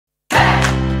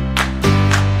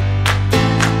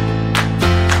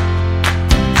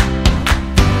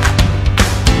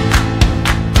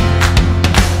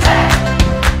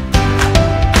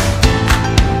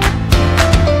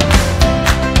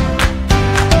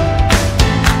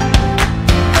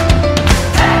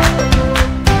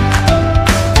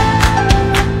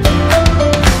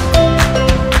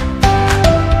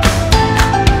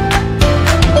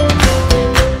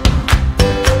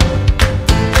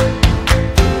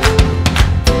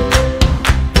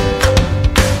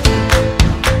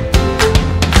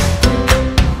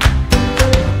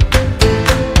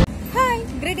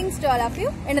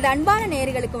அன்பான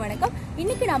நேயர்களுக்கு வணக்கம்.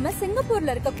 இன்னைக்கு நாம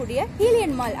சிங்கப்பூர்ல இருக்கக்கூடிய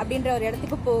ஹீலியன் மால் அப்படின்ற ஒரு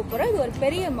இடத்துக்கு போக போறோம். இது ஒரு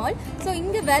பெரிய மால். ஸோ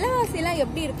இங்க விலைவாசி எல்லாம்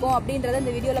எப்படி இருக்கும் அப்படின்றத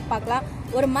இந்த வீடியோல பார்க்கலாம்.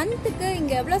 ஒரு மந்த்துக்கு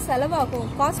இங்க எவ்வளவு செலவாகும்,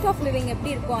 காஸ்ட் ஆஃப் லிவிங்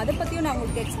எப்படி இருக்கும், அதை பத்தியும் நான்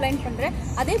உங்களுக்கு எக்ஸ்பிளைன் பண்றேன்.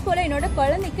 அதே போல என்னோட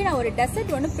குழந்தைக்கு நான் ஒரு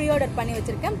டெசர்ட் ஒன்று ப்ரீ ஆர்டர் பண்ணி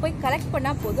வச்சிருக்கேன். போய் கலெக்ட்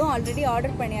பண்ணா போதும், ஆல்ரெடி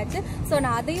ஆர்டர் பண்ணியாச்சு. ஸோ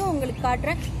நான் அதையும் உங்களுக்கு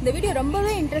காட்டுறேன். இந்த வீடியோ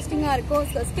ரொம்பவே இன்ட்ரெஸ்டிங்கா இருக்கும்.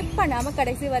 ஸோ ஸ்கிப் பண்ணாம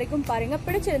கடைசி வரைக்கும் பாருங்க.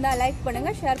 பிடிச்சிருந்தா லைக்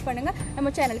பண்ணுங்க, ஷேர் பண்ணுங்க,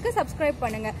 நம்ம சேனலுக்கு சப்ஸ்கிரைப்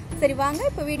பண்ணுங்க. சரி வாங்க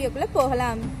இப்போ வீடியோக்குள்ள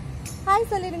போகலாம். ஹாய்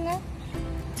சொல்லிடுங்க.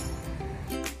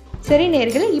 சரி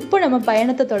நேயர்களே, இப்போ நம்ம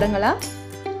பயணத்தை தொடங்கலாம்.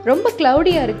 ரொம்ப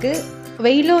கிளவுடியா இருக்கு,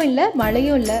 வெயிலும் இல்லை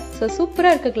மழையும் இல்லை. ஸோ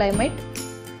சூப்பராக இருக்கு கிளைமேட்.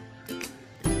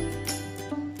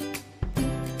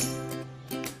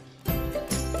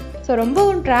 ஸோ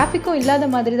ரொம்பவும் டிராஃபிக்கும் இல்லாத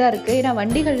மாதிரி தான் இருக்கு. ஏன்னா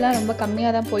வண்டிகள்லாம் ரொம்ப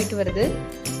கம்மியாக தான் போயிட்டு வருது.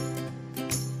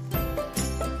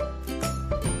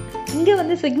 இங்கே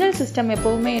வந்து சிக்னல் சிஸ்டம்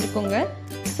எப்போவுமே இருக்குங்க.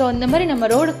 ஸோ இந்த மாதிரி நம்ம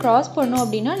ரோடு கிராஸ் பண்ணோம்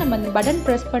அப்படின்னா நம்ம அந்த பட்டன்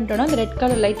ப்ரெஸ் பண்ணிட்டோம்னா அந்த ரெட்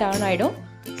கலர் லைட் ஆன் ஆகிடும்.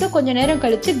 ஸோ கொஞ்சம் நேரம்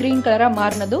கழித்து க்ரீன் கலராக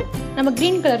மாறினதும் நம்ம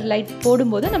க்ரீன் கலர் லைட்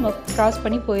போடும்போது நம்ம கிராஸ்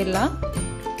பண்ணி போயிடலாம்.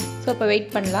 ஸோ இப்போ வெயிட்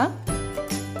பண்ணலாம்.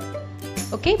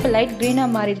 ஓகே, இப்போ லைட்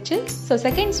க்ரீனாக மாறிடுச்சு. ஸோ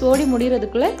செகண்ட்ஸ் ஓடி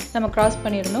முடிகிறதுக்குள்ளே நம்ம கிராஸ்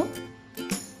பண்ணிடணும்.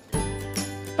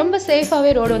 ரொம்ப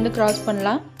சேஃபாகவே ரோடு வந்து கிராஸ்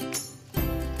பண்ணலாம்.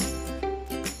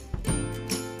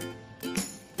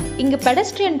 இங்கே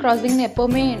பெடஸ்ட்ரியன் கிராசிங்னு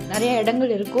எப்போவுமே நிறைய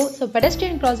இடங்கள் இருக்கும். ஸோ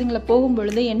பெடஸ்ட்ரியன் கிராசிங்கில்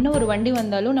போகும்பொழுது என்ன ஒரு வண்டி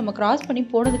வந்தாலும் நம்ம கிராஸ் பண்ணி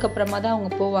போனதுக்கப்புறமா தான் அவங்க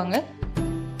போவாங்க.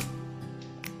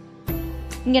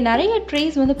 இங்கே நிறைய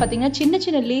ட்ரீஸ் வந்து பார்த்திங்கன்னா சின்ன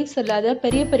சின்ன லீவ்ஸ் இல்லாத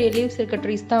பெரிய பெரிய லீவ்ஸ் இருக்க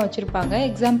ட்ரீஸ் தான் வச்சுருப்பாங்க.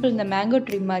 எக்ஸாம்பிள் இந்த மேங்கோ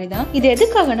ட்ரீ மாதிரி தான். இது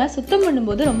எதுக்காகனா சுத்தம்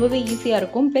பண்ணும்போது ரொம்பவே ஈஸியாக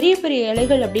இருக்கும். பெரிய பெரிய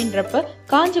இலைகள் அப்படின்றப்ப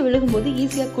காஞ்சு விழுகும்போது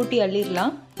ஈஸியாக கூட்டி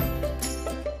அள்ளிடலாம்.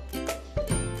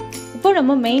 இப்போ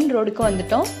நம்ம மெயின் ரோடுக்கு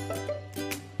வந்துட்டோம்.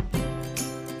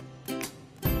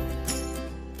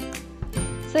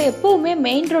 ஸோ எப்போவுமே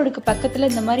மெயின் ரோடுக்கு பக்கத்தில்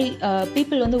இந்த மாதிரி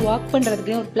பீப்புள் வந்து வாக்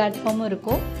பண்ணுறதுக்கு ஒரு பிளாட்ஃபார்மும்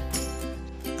இருக்கும்.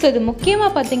 ஸோ இது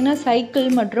முக்கியமாக பார்த்தீங்கன்னா சைக்கிள்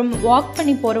மற்றும் வாக்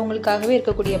பண்ணி போகிறவங்களுக்காகவே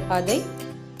இருக்கக்கூடிய பாதை.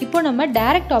 இப்போ நம்ம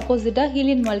டைரக்ட் ஆப்போசிட்டாக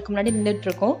ஹீலியன் மாலுக்கு முன்னாடி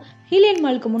நின்றுட்டுருக்கோம். ஹீலியன்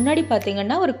மாலுக்கு முன்னாடி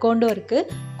பார்த்தீங்கன்னா ஒரு கோண்டோ இருக்குது.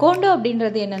 கோண்டோ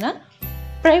அப்படின்றது என்னென்னா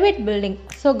ப்ரைவேட் பில்டிங்.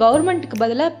 ஸோ கவர்மெண்ட்டுக்கு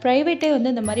பதிலாக ப்ரைவேட்டே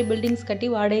வந்து இந்த மாதிரி பில்டிங்ஸ் கட்டி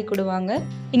வாடகைக்கு விடுவாங்க.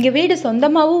 இங்கே வீடு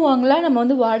சொந்தமாகவும் வாங்கலாம், நம்ம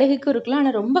வந்து வாடகைக்கும் இருக்கலாம்.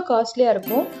 ஆனால் ரொம்ப காஸ்ட்லியாக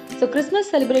இருக்கும். ஸோ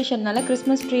கிறிஸ்மஸ் செலிப்ரேஷன்னால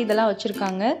கிறிஸ்மஸ் ட்ரீ இதெல்லாம்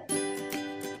வச்சுருக்காங்க.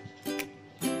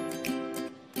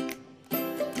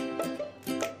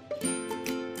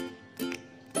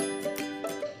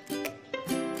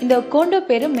 இந்த கோண்டோ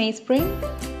பேரு மே ஸ்ப்ரிங்.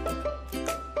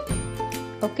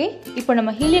 ஓகே, இப்போ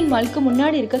நம்ம ஹீலியன் மாலுக்கு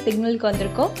முன்னாடி இருக்க சிக்னலுக்கு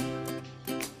வந்திருக்கோம்.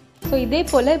 ஸோ இதே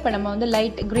போல் இப்போ நம்ம வந்து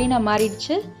லைட் க்ரீனாக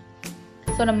மாறிடுச்சு.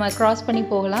 ஸோ நம்ம கிராஸ் பண்ணி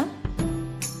போகலாம்.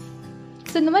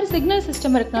 ஸோ இந்த மாதிரி சிக்னல்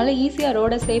சிஸ்டம் இருக்கனால ஈஸியாக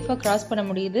ரோடை சேஃபாக கிராஸ் பண்ண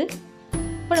முடியுது.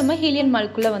 இப்போ நம்ம ஹீலியன்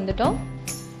மாலுக்குள்ளே வந்துட்டோம்.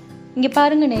 இங்கே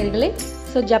பாருங்கள் நேயர்களே,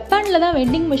 ஸோ ஜப்பானில் தான்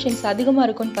வெண்டிங் மிஷின்ஸ் அதிகமாக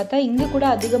இருக்கும்னு பார்த்தா இங்கே கூட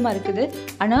அதிகமாக இருக்குது.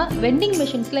 ஆனால் வெண்டிங்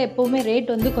மிஷின்ஸில் எப்போவுமே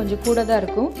ரேட் வந்து கொஞ்சம் கூட தான்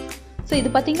இருக்கும். ஸோ இது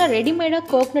பார்த்திங்கன்னா ரெடிமேடாக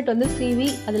கோக்னட் வந்து சீவி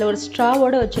அதில் ஒரு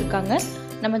ஸ்ட்ராவோடு வச்சுருக்காங்க.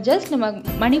 நம்ம ஜஸ்ட் நம்ம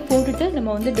மணி போட்டுட்டு நம்ம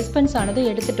வந்து டிஸ்பென்ஸ் ஆனதை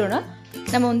எடுத்துட்டோன்னா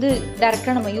நம்ம வந்து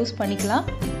டேரெக்டாக நம்ம யூஸ் பண்ணிக்கலாம்.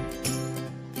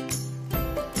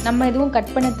 நம்ம எதுவும்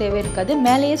கட் பண்ண தேவை இருக்காது.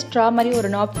 மேலேயே ஸ்ட்ரா மாதிரி ஒரு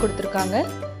நாப் கொடுத்துருக்காங்க.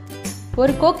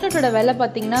 ஒரு கோக்னட்டோட விலை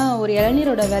பார்த்திங்கன்னா, ஒரு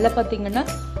இளநீரோட விலை பார்த்திங்கன்னா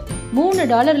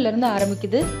 $3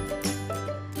 ஆரம்பிக்குது.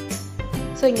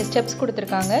 ஸோ இங்கே ஸ்டெப்ஸ்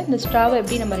கொடுத்துருக்காங்க. இந்த ஸ்ட்ராவை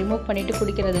எப்படி நம்ம ரிமூவ் பண்ணிவிட்டு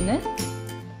குடிக்கிறதுன்னு.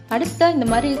 அடுத்த இந்த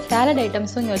மாதிரி சாலட்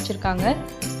ஐட்டம்ஸும் இங்கே வச்சுருக்காங்க.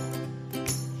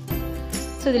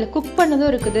 ஸோ இதில் குக் பண்ணதும்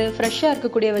இருக்குது. ஃப்ரெஷ்ஷாக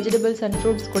இருக்கக்கூடிய வெஜிடபிள்ஸ் அண்ட்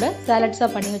ஃப்ரூட்ஸ் கூட சாலட்ஸாக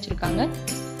பண்ணி வச்சுருக்காங்க.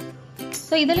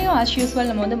 ஸோ இதுலேயும் ஆஸ் யூஸ்வல்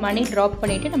நம்ம வந்து மணி ட்ராப்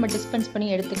பண்ணிவிட்டு நம்ம டிஸ்பென்ஸ் பண்ணி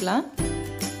எடுத்துக்கலாம்.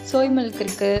 சோய் மில்க்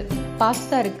இருக்குது,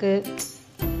 பாஸ்தா இருக்குது,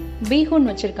 பீஹூன்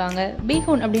வச்சுருக்காங்க.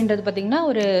 பீஹூன் அப்படின்றது பார்த்திங்கன்னா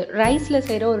ஒரு ரைஸில்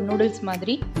செய்கிற ஒரு நூடுல்ஸ்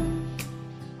மாதிரி.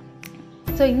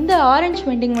 ஸோ இந்த ஆரஞ்ச்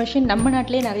வெண்டிங் மிஷின் நம்ம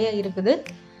நாட்டிலே நிறைய இருக்குது.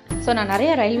 ஸோ நான்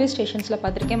நிறைய ரயில்வே ஸ்டேஷன்ஸில்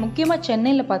பார்த்துருக்கேன், முக்கியமாக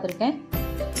சென்னையில் பார்த்துருக்கேன்.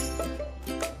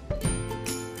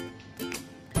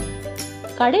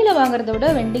 கடையில் வாங்குறத விட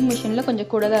வெண்டிங் மிஷினில் கொஞ்சம்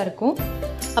கூட தான் இருக்கும்.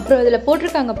 அப்புறம் இதில்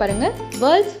போட்டிருக்காங்க பாருங்கள்,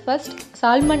 வேர்ல்ட்ஸ் ஃபர்ஸ்ட்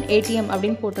சால்மன் ATM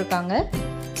அப்படின்னு போட்டிருக்காங்க.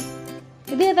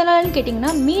 இது எதனாலன்னு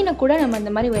கேட்டிங்கன்னா மீனை கூட நம்ம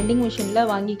இந்த மாதிரி வெண்டிங் மிஷினில்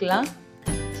வாங்கிக்கலாம்.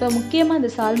 ஸோ முக்கியமாக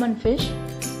இந்த சால்மன் ஃபிஷ்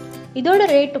இதோட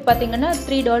ரேட்டு பார்த்திங்கன்னா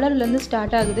 $3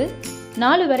 ஸ்டார்ட் ஆகுது.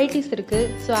 4 வெரைட்டிஸ் இருக்குது.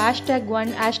 ஸோ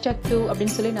 #1 #2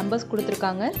 அப்படின்னு சொல்லி நம்பர்ஸ்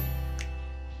கொடுத்துருக்காங்க.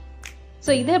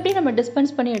 ஸோ இதை எப்படி நம்ம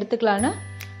டிஸ்பென்ஸ் பண்ணி எடுத்துக்கலான்னா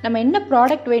நம்ம என்ன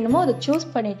ப்ராடக்ட் வேணுமோ அதை சூஸ்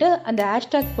பண்ணிவிட்டு அந்த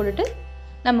ஹேஷ்டேக் போட்டுட்டு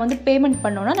நம்ம வந்து பேமெண்ட்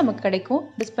பண்ணோன்னா நமக்கு கிடைக்கும்,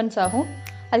 டிஸ்பென்ஸ் ஆகும்.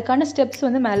 அதுக்கான ஸ்டெப்ஸ்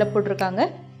வந்து மேலே போட்டிருக்காங்க.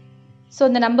 ஸோ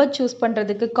இந்த நம்பர் சூஸ்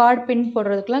பண்ணுறதுக்கு, கார்டு பின்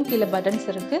போடுறதுக்குலாம் கீழே பட்டன்ஸ்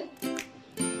இருக்குது.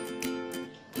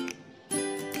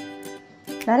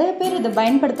 நிறைய பேர் இதை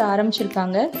பயன்படுத்த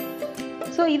ஆரம்பிச்சிருக்காங்க.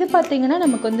 ஸோ ஸோ இது பார்த்தீங்கன்னா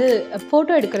நமக்கு வந்து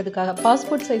ஃபோட்டோ எடுக்கிறதுக்காக,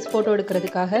 பாஸ்போர்ட் சைஸ் ஃபோட்டோ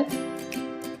எடுக்கிறதுக்காக.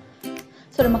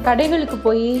 ஸோ நம்ம கடைகளுக்கு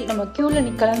போய் நம்ம க்யூவில்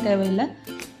நிற்கலாம் தேவையில்லை.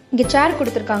 இங்கே சேர்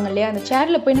கொடுத்துருக்காங்க இல்லையா, அந்த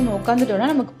சேரில் போய் நம்ம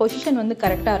உட்காந்துட்டோம்னா நமக்கு பொசிஷன் வந்து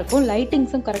கரெக்டாக இருக்கும்,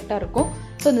 லைட்டிங்ஸும் கரெக்டாக இருக்கும்.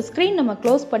 ஸோ இந்த ஸ்க்ரீன் நம்ம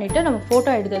க்ளோஸ் பண்ணிவிட்டு நம்ம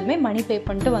ஃபோட்டோ எடுத்ததுமே மணி பே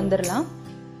பண்ணிட்டு வந்துடலாம்.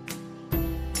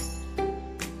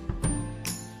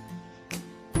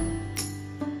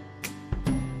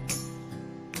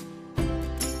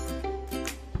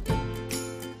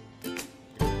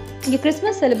 இங்கே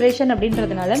கிறிஸ்மஸ் செலிப்ரேஷன்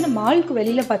அப்படின்றதுனால இந்த மாலுக்கு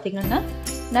வெளியில் பார்த்தீங்கன்னா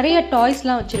நிறைய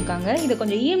டாய்ஸ்லாம் வச்சுருக்காங்க. இது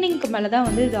கொஞ்சம் ஈவினிங்க்கு மேலே தான்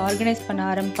வந்து இது ஆர்கனைஸ் பண்ண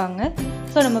ஆரம்பிப்பாங்க.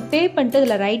 ஸோ நம்ம பே பண்ணிட்டு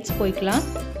இதில் ரைட்ஸ் போய்க்கலாம்.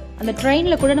 அந்த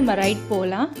ட்ரெயினில் கூட நம்ம ரைட்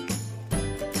போகலாம்.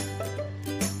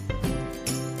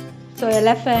 ஸோ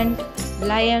எலஃபண்ட்,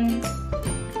 லயன்,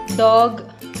 டாக்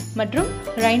மற்றும்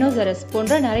ரைனோசரஸ்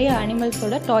போன்ற நிறைய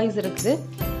அனிமல்ஸோட டாய்ஸ் இருக்குது.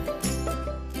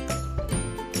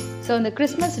 ஸோ இந்த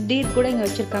கிறிஸ்மஸ் டீர் கூட இங்கே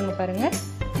வச்சுருக்காங்க பாருங்கள்.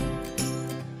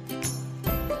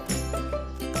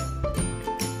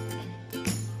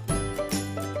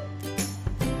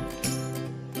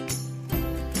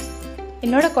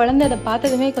 என்னோட குழந்தை அதை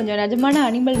பார்த்ததுமே கொஞ்சம் நிஜமான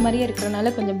அனிமல் மாதிரியே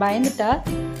இருக்கிறனால கொஞ்சம் பயந்துட்டா,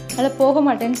 அதனால் போக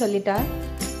மாட்டேன்னு சொல்லிட்டா.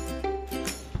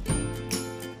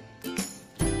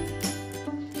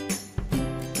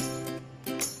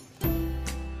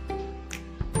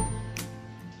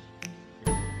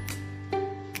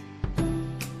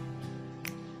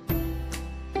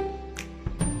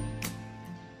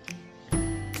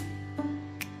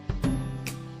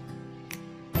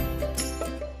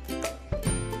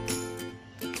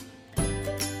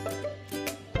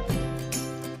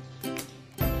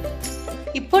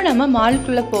 இப்போ நம்ம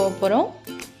மால்குள்ளே போக போகிறோம்.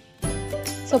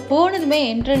 ஸோ போனதுமே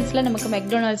என்ட்ரன்ஸில் நமக்கு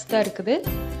மெக்டொனால்ட்ஸ் தான் இருக்குது.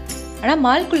 ஆனால்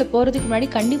மால்குள்ளே போகிறதுக்கு முன்னாடி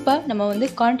கண்டிப்பாக நம்ம வந்து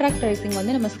கான்ட்ராக்ட் ட்ரேசிங்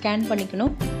வந்து நம்ம ஸ்கேன்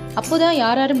பண்ணிக்கணும். அப்போ தான்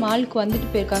யார் யார் மாலுக்கு வந்துட்டு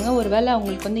போயிருக்காங்க, ஒரு வேளை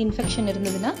அவங்களுக்கு வந்து இன்ஃபெக்ஷன்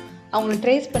இருந்ததுன்னா அவங்கள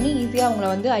ட்ரேஸ் பண்ணி ஈஸியாக அவங்கள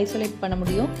வந்து ஐசோலேட் பண்ண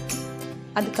முடியும்.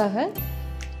 அதுக்காக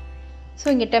ஸோ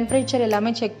இங்கே டெம்பரேச்சர்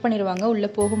எல்லாமே செக் பண்ணிடுவாங்க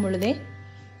உள்ளே போகும் பொழுதே.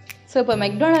 ஸோ இப்போ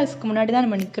மெக்டொனால்ட்ஸ்க்கு முன்னாடி தான்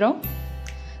நம்ம நிற்கிறோம்.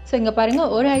 ஸோ இங்கே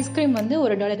பாருங்கள், ஒரு ஐஸ்கிரீம் வந்து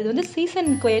 $1. இது வந்து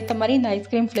சீசனுக்கு ஏற்ற மாதிரி இந்த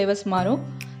ஐஸ்கிரீம் ஃப்ளேவர்ஸ் மாறும்.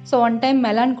 ஸோ ஒன் டைம்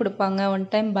மெலான் கொடுப்பாங்க, ஒன்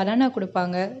டைம் பனானா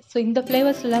கொடுப்பாங்க. ஸோ இந்த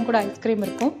ஃப்ளேவர்ஸ்லாம் கூட ஐஸ்கிரீம்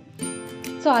இருக்கும்.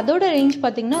 ஸோ அதோட ரேஞ்ச்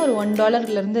பார்த்திங்கன்னா ஒரு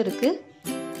 $1 இருக்குது.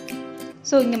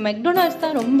 ஸோ இங்கே மெக்டொனால்ட்ஸ்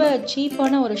தான் ரொம்ப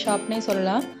சீப்பான ஒரு ஷாப்னே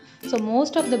சொல்லலாம். So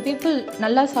most of the people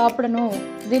நல்லா சாப்பிடணும்,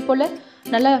 இதே போல்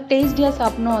நல்லா டேஸ்டியாக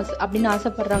சாப்பிடணும் அப்படின்னு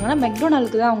ஆசைப்பட்றாங்கன்னா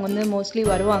மெக்டொனால்டுக்கு தான் அவங்க வந்து மோஸ்ட்லி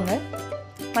வருவாங்க.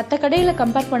 மற்ற கடையில்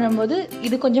கம்பேர் பண்ணும்போது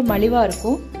இது கொஞ்சம் மலிவாக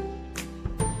இருக்கும்.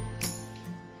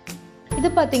 இது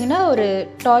பார்த்தீங்கன்னா ஒரு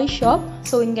டாய் ஷாப்.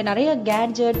 ஸோ இங்கே நிறைய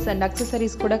கேட்ஜெட்ஸ் அண்ட்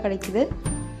அக்சசரிஸ் கூட கிடைக்குது.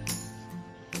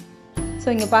 ஸோ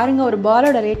இங்கே பாருங்கள், ஒரு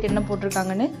பாலோட ரேட் என்ன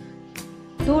போட்டிருக்காங்கன்னு,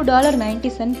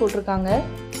 $2.90 போட்டிருக்காங்க.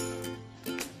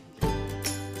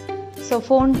 ஸோ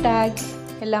ஃபோன் டேக்ஸ்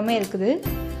எல்லாமே இருக்குது.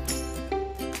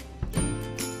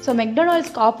 ஸோ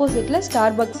மெக்டொனால்ட்ஸ்க்கு ஆப்போசிட்டில்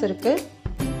ஸ்டார்பக்ஸ் இருக்குது.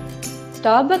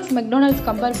 ஸ்டார்பக்ஸ் மெக்டொனால்ட்ஸ்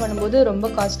கம்பேர் பண்ணும்போது ரொம்ப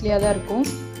காஸ்ட்லியாக தான் இருக்கும்.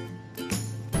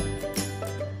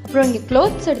 அப்புறம் இங்கே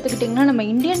க்ளோத்ஸ் எடுத்துக்கிட்டிங்கன்னா நம்ம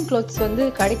இந்தியன் க்ளோத்ஸ் வந்து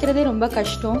கிடைக்கிறதே ரொம்ப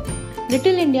கஷ்டம்.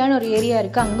 லிட்டில் இண்டியான்னு ஒரு ஏரியா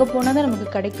இருக்குது, அங்கே போனால் தான் நமக்கு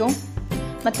கிடைக்கும்.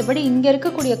 மற்றபடி இங்கே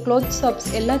இருக்கக்கூடிய க்ளோத் ஷாப்ஸ்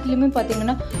எல்லாத்துலேயுமே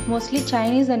பார்த்திங்கன்னா mostly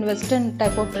Chinese and western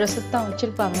type of dresses தான்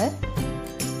வச்சுருப்பாங்க.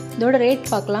 இதோட ரேட்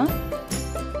பார்க்கலாம்.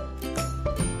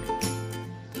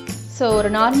 ஸோ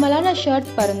ஒரு நார்மலான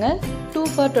ஷர்ட் பாருங்கள், 2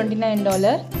 for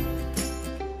 $29.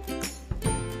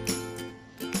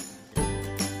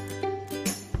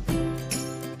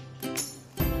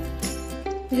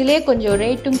 இதிலே கொஞ்சம்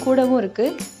ரேட்டும் கூடவும் இருக்கு.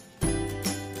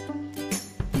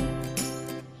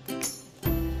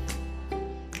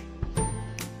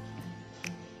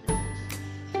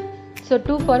 So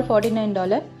 2 for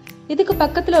 $49. இதுக்கு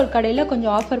பக்கத்தில் ஒரு கடையில்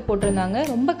கொஞ்சம் ஆஃபர் போட்டிருந்தாங்க,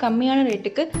 ரொம்ப கம்மியான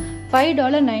ரேட்டுக்கு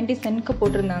 $5.90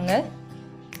 போட்டிருந்தாங்க,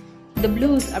 இந்த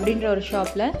ப்ளூஸ் அப்படின்ற ஒரு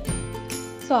ஷாப்பில்.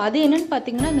 ஸோ அது என்னென்னு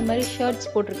பார்த்தீங்கன்னா இந்த மாதிரி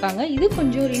ஷர்ட்ஸ் போட்டிருக்காங்க. இது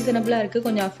கொஞ்சம் ரீசனபிளாக இருக்குது,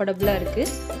 கொஞ்சம் அஃபோர்டபுளாக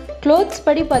இருக்குது. க்ளோத்ஸ்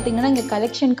படி பார்த்தீங்கன்னா இங்கே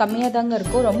கலெக்ஷன் கம்மியாக தாங்க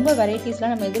இருக்கும், ரொம்ப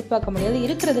வெரைட்டிஸ்லாம் நம்ம எதிர்பார்க்க முடியாது,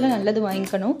 இருக்கிறதுல நல்லது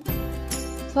வாங்கிக்கணும்.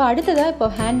 ஸோ அடுத்ததாக இப்போ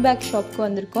ஹேண்ட்பேக் ஷாப்புக்கு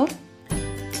வந்திருக்கோம்.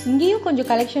 இங்கேயும் கொஞ்சம்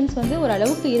கலெக்ஷன்ஸ் வந்து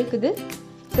ஓரளவுக்கு இருக்குது.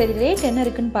 சரி, ரேட் என்ன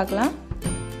இருக்குன்னு பார்க்கலாம்.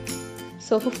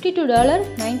 ஸோ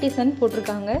 $52.90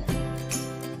 போட்டிருக்காங்க.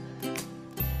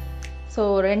 ஸோ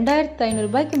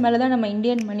 $2500 மேலே தான் நம்ம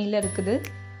இந்தியன் மணியில் இருக்குது.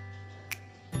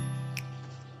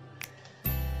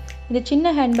 இந்த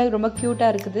சின்ன ஹேண்ட்பேக் ரொம்ப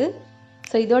க்யூட்டாக இருக்குது.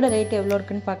 ஸோ இதோட ரேட் எவ்வளோ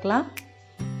இருக்குன்னு பார்க்கலாம்.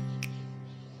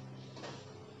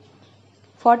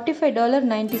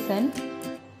 $45.90.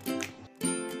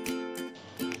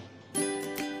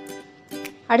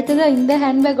 அடுத்ததாக இந்த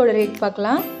ஹேண்ட்பேக்கோட ரேட்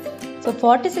பார்க்கலாம். ஸோ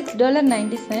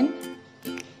 $46.90.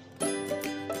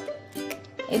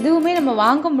 எதுவுமே நம்ம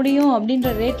வாங்க முடியும்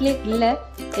அப்படின்ற ரேட்லேயே இல்லை.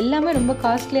 எல்லாமே ரொம்ப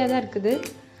காஸ்ட்லியாக தான் இருக்குது.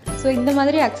 ஸோ இந்த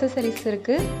மாதிரி அக்சசரிஸ்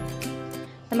இருக்குது.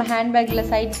 நம்ம ஹேண்ட்பேக்கில்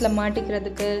சைட்ஸில்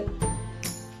மாட்டிக்கிறதுக்கு.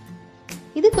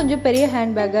 இது கொஞ்சம் பெரிய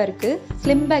ஹேண்ட்பேக்காக இருக்குது.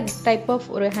 ஸ்லிம் பேக் டைப் ஆஃப்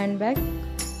ஒரு ஹேண்ட்பேக்.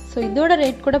 ஸோ இதோட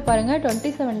ரேட் கூட பாருங்கள்,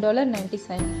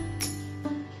 $27.90.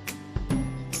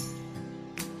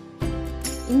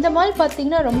 இந்த மால்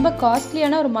பார்த்தீங்கன்னா ரொம்ப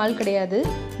காஸ்ட்லியான ஒரு மால் கிடையாது.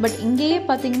 பட் இங்கேயே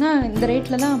பார்த்தீங்கன்னா இந்த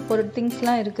ரேட்டில் தான் பொருள்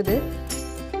திங்ஸ்லாம் இருக்குது.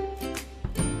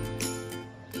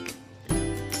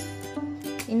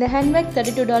 இந்த ஹேண்ட்பேக்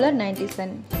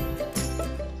 $32.90.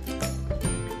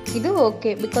 இது ஓகே,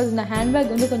 பிகாஸ் இந்த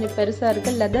ஹேண்ட்பேக் வந்து கொஞ்சம் பெருசாக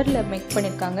இருக்குது. லெதரில் மேக்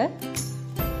பண்ணியிருக்காங்க.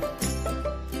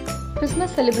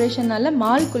 கிறிஸ்மஸ் செலிப்ரேஷனால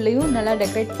மால்குள்ளேயும் நல்லா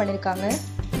டெக்கரேட் பண்ணியிருக்காங்க.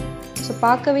 ஸோ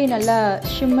பார்க்கவே நல்லா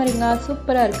ஷிம்மரிங்காக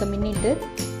சூப்பராக இருக்குது மின்னிட்டு.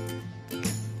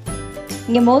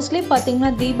 இங்கே மோஸ்ட்லி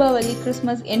பார்த்தீங்கன்னா தீபாவளி,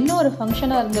 கிறிஸ்மஸ் என்ன ஒரு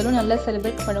ஃபங்க்ஷனாக இருந்தாலும் நல்லா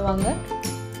செலிப்ரேட் பண்ணுவாங்க.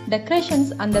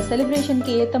 டெக்கரேஷன்ஸ் அந்த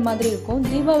செலிப்ரேஷனுக்கு ஏற்ற மாதிரி இருக்கும்.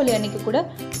 தீபாவளி அன்னைக்கு கூட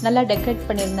நல்லா டெக்கரேட்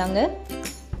பண்ணியிருந்தாங்க.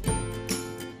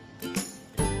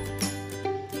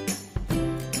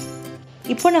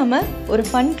 இப்போ நம்ம ஒரு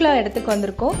ஃபன்க்லாம் இடத்துக்கு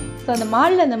வந்திருக்கோம். ஸோ அந்த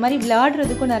மாலில் அந்த மாதிரி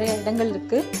விளையாடுறதுக்கும் நிறைய இடங்கள்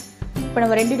இருக்குது. இப்போ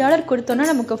நம்ம $2 கொடுத்தோன்னா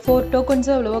நமக்கு 4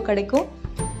 டோக்கன்ஸோ அவ்வளவோ கிடைக்கும்.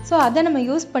 ஸோ அதை நம்ம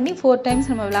யூஸ் பண்ணி 4 டைம்ஸ்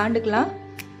நம்ம விளையாண்டுக்கலாம்.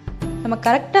 நம்ம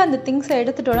கரெக்டாக அந்த திங்ஸை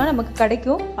எடுத்துட்டோன்னா நமக்கு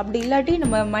கிடைக்கும். அப்படி இல்லாட்டி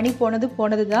நம்ம மணி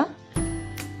போனது தான்.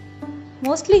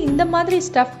 மோஸ்ட்லி இந்த மாதிரி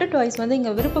ஸ்டஃப்டு டாய்ஸ் வந்து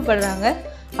இங்கே விருப்பப்படுறாங்க.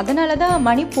 அதனால தான்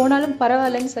மணி போனாலும்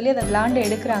பரவாயில்லன்னு சொல்லி அதை விளையாண்டு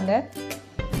எடுக்கிறாங்க.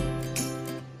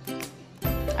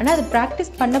 ஆனால் அது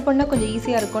ப்ராக்டிஸ் பண்ண கொஞ்சம்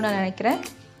ஈஸியாக இருக்கும்னு நான் நினைக்கிறேன்.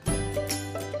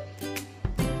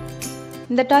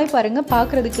 இந்த டாய் பாருங்கள்,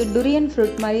 பார்க்குறதுக்கு டுரியன்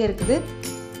ஃப்ரூட் மாதிரி இருக்குது.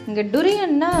 இங்கே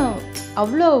டுரியன்னா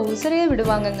அவ்வளோ உசரையே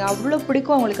விடுவாங்கங்க. அவ்வளோ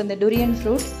பிடிக்கும் அவங்களுக்கு அந்த டுரியன்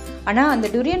ஃப்ரூட். ஆனால் அந்த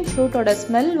டுரியன் ஃப்ரூட்டோட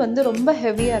ஸ்மெல் வந்து ரொம்ப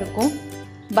ஹெவியாக இருக்கும்.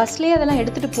 பஸ்லேயே அதெல்லாம்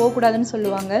எடுத்துகிட்டு போகக்கூடாதுன்னு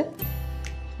சொல்லுவாங்க.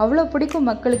 அவ்வளோ பிடிக்கும்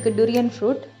மக்களுக்கு டுரியன்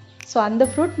ஃப்ரூட். ஸோ அந்த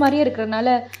ஃப்ரூட் மாதிரியே இருக்கிறதுனால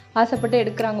ஆசைப்பட்டு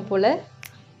எடுக்கிறாங்க போல்.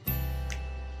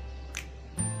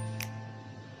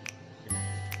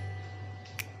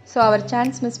 ஸோ அவர்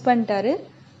சான்ஸ் மிஸ் பண்ணிட்டாரு.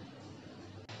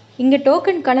 இங்கே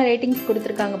டோக்கனுக்கான ரேட்டிங்ஸ்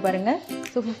கொடுத்துருக்காங்க பாருங்கள்.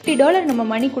 ஸோ $50 நம்ம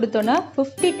மணி கொடுத்தோன்னா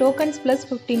 50 டோக்கன்ஸ் ப்ளஸ்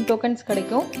 15 டோக்கன்ஸ்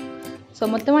கிடைக்கும். ஸோ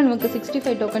மொத்தமாக நமக்கு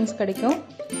 65 டோக்கன்ஸ் கிடைக்கும்.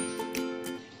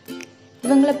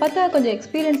 இவங்களை பார்த்தா கொஞ்சம்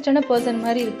எக்ஸ்பீரியன்ஸ்டான பர்சன்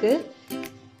மாதிரி இருக்குது.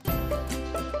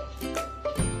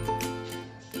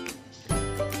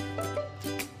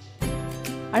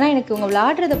 ஆனால் எனக்கு இவங்க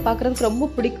விளையாடுறதை பார்க்குறதுக்கு ரொம்ப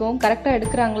பிடிக்கும். கரெக்டாக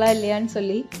எடுக்கிறாங்களா இல்லையான்னு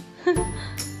சொல்லி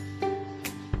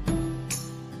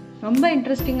ரொம்ப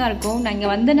இன்ட்ரெஸ்டிங்காக இருக்கும். நான் இங்கே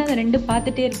வந்தேன்னா அதை 2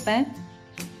 பார்த்துட்டே இருப்பேன்.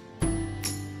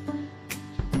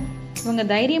 இவங்க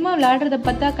தைரியமாக விளையாடுறத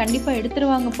பார்த்தா கண்டிப்பாக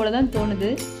எடுத்துருவாங்க போல தான்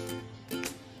தோணுது.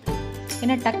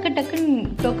 ஏன்னா டக்குன்னு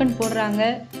டோக்கன் போடுறாங்க.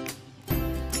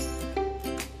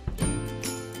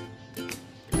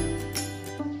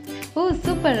 ஓ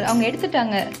சூப்பர், அவங்க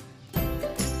எடுத்துட்டாங்க.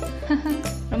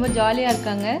 ரொம்ப ஜாலியாக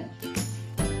இருக்காங்க.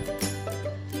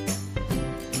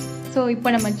 ஸோ இப்போ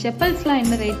நம்ம செப்பல்ஸ்லாம்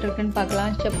என்ன ரேட் இருக்குன்னு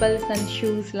பார்க்கலாம். செப்பல்ஸ் அண்ட்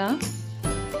ஷூஸ்லாம்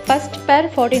ஃபர்ஸ்ட் பேர்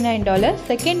 $49,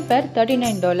 செகண்ட் பேர்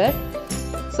 $39.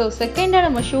 ஸோ செகண்டாக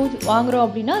நம்ம ஷூஸ் வாங்குகிறோம்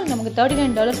அப்படின்னா நமக்கு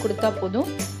 $39 கொடுத்தா போதும்.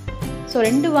 ஸோ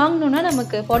 2 வாங்கினோன்னா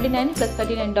நமக்கு 49 +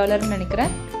 $39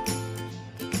 நினைக்கிறேன்.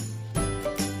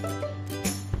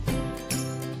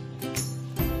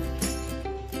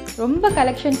 ரொம்ப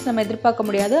கலெக்ஷன்ஸ் நம்ம எதிர்பார்க்க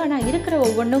முடியாது. ஆனால் இருக்கிற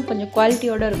ஒவ்வொன்றும் கொஞ்சம்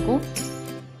குவாலிட்டியோடு இருக்கும்.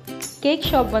 கேக்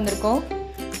ஷாப் வந்திருக்கோம்.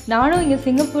 நானும் இங்கே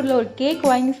சிங்கப்பூரில் ஒரு கேக்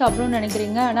வாங்கி சாப்பிடணும்னு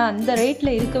நினைக்கிறீங்க. ஆனால் அந்த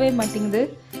ரேட்டில் இருக்கவே மாட்டேங்குது.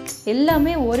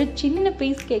 எல்லாமே ஒரு சின்ன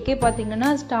பீஸ் கேக்கே பார்த்தீங்கன்னா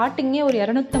ஸ்டார்டிங்கே ஒரு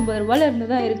 $250 இருந்து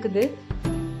தான் இருக்குது.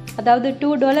 அதாவது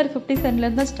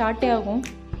 $2.50 தான் ஸ்டார்ட்டே ஆகும்.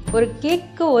 ஒரு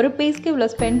கேக்கு ஒரு பீஸ்க்கு இவ்வளோ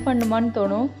ஸ்பெண்ட் பண்ணுமான்னு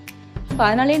தோணும். ஸோ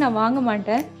அதனாலே நான் வாங்க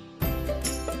மாட்டேன்.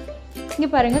 இங்கே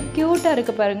பாருங்கள், க்யூட்டாக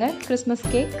இருக்குது பாருங்கள் கிறிஸ்மஸ்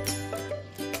கேக்.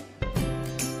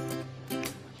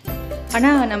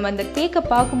 ஆனால் நம்ம அந்த கேக்கை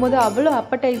பார்க்கும்போது அவ்வளோ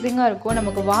அப்படைசிங்காக இருக்கும்.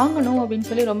 நமக்கு வாங்கணும் அப்படின்னு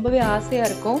சொல்லி ரொம்பவே ஆசையாக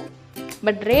இருக்கும்.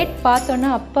 பட் ரேட் பார்த்தோன்னா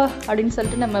அப்பா அப்படின்னு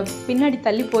சொல்லிட்டு நம்ம பின்னாடி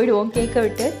தள்ளி போயிடுவோம் கேக்கை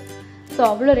விட்டு. ஸோ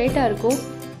அவ்வளோ ரேட்டாக இருக்கும்.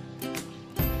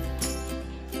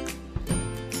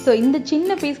 ஸோ இந்த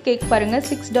சின்ன பீஸ் கேக் பாருங்கள்,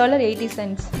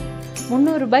 $6.80,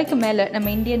 $300 மேலே நம்ம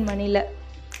இந்தியன் மணியில்.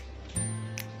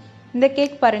 இந்த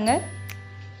கேக் பாருங்கள்,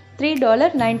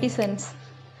 $3.90.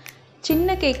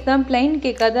 சின்ன கேக் தான், பிளைன்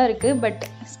கேக்காக தான் இருக்குது. But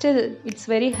still it's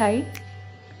very high.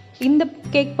 இந்த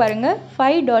கேக் பாருங்கள்,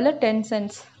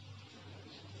 $5.10.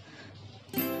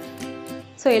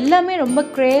 ஸோ எல்லாமே ரொம்ப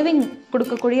கிரேவிங்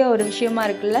கொடுக்கக்கூடிய ஒரு விஷயமா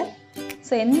இருக்குல்ல.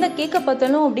 ஸோ எந்த கேக்கை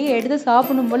பார்த்தாலும் அப்படியே எடுத்து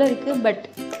சாப்பிடணும் போல் இருக்குது. But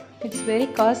it's very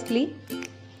costly.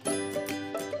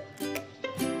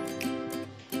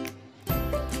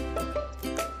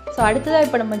 So அடுத்ததாக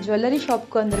இப்போ நம்ம ஜுவல்லரி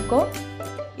ஷாப்புக்கு வந்திருக்கோம்.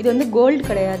 இது வந்து கோல்டு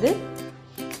கிடையாது.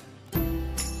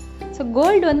 ஸோ ஸோ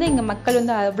கோல்டு வந்து இங்கே மக்கள்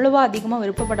வந்து அவ்வளோவா அதிகமாக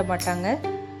விருப்பப்பட மாட்டாங்க.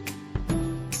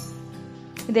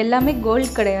 இது எல்லாமே கோல்டு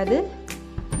கிடையாது.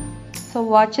 ஸோ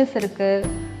வாட்சஸ் இருக்குது.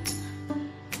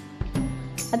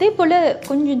 அதே போல்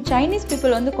கொஞ்சம் சைனீஸ்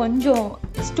பீப்புள் வந்து கொஞ்சம்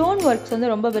ஸ்டோன் ஒர்க்ஸ்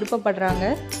வந்து ரொம்ப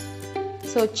விருப்பப்படுறாங்க.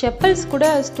 ஸோ செப்பல்ஸ்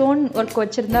கூட ஸ்டோன் ஒர்க்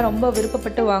வச்சுருந்தா ரொம்ப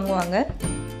விருப்பப்பட்டு வாங்குவாங்க.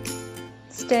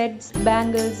 Studs,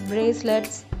 bangles,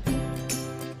 bracelets.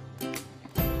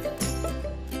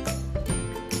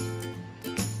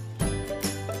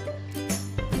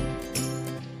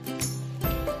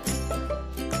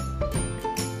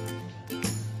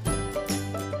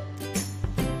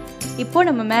 இப்போ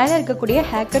நம்ம மேலே இருக்கக்கூடிய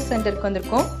ஹேக்கர் சென்டருக்கு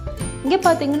வந்திருக்கோம். இங்கே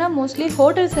பார்த்தீங்கன்னா மோஸ்ட்லி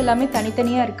ஹோட்டல்ஸ் எல்லாமே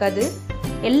தனித்தனியாக இருக்காது.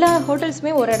 எல்லா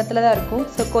ஹோட்டல்ஸுமே ஒரு இடத்துல தான் இருக்கும்.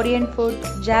 So Korean food,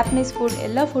 Japanese food,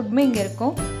 எல்லா ஃபுட்டுமே இங்கே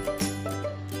இருக்கும்.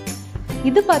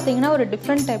 இது பார்த்தீங்கன்னா ஒரு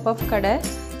டிஃப்ரெண்ட் டைப் ஆஃப் கடை.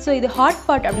 ஸோ இது ஹாட்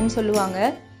பாட் அப்படின்னு சொல்லுவாங்க.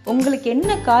 உங்களுக்கு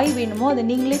என்ன காய் வேணுமோ அதை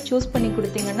நீங்களே சூஸ் பண்ணி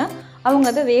கொடுத்தீங்கன்னா அவங்க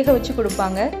அதை வேக வச்சு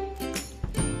கொடுப்பாங்க.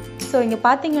 ஸோ இங்கே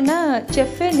பார்த்தீங்கன்னா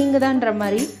செஃப்பே நீங்கள் தான்ற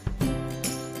மாதிரி.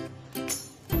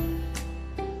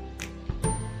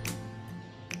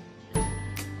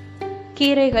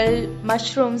 கீரைகள்,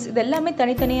 மஷ்ரூம்ஸ் இது எல்லாமே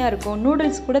தனித்தனியாக இருக்கும்.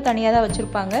 நூடுல்ஸ் கூட தனியாக தான்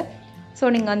வச்சுருப்பாங்க. ஸோ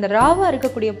நீங்கள் அந்த ராவாக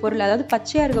இருக்கக்கூடிய பொருள், அதாவது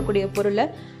பச்சையாக இருக்கக்கூடிய பொருளை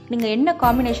நீங்கள் என்ன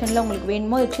காம்பினேஷனில் உங்களுக்கு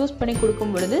வேணுமோ அதை சூஸ் பண்ணி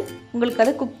கொடுக்கும் பொழுது உங்களுக்கு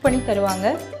அதை குக் பண்ணி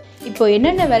தருவாங்க. இப்போ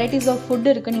என்னென்ன வெரைட்டிஸ் ஆஃப் ஃபுட்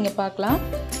இருக்குன்னு நீங்கள் பார்க்கலாம்.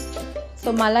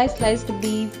 So Malay sliced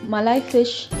beef, Malay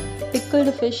fish,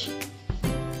 pickled fish,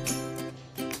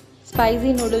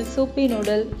 spicy noodle, சூப்பி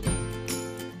noodle,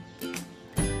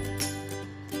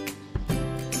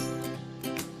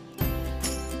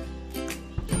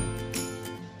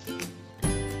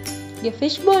 இங்கே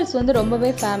ஃபிஷ் பால்ஸ் வந்து ரொம்பவே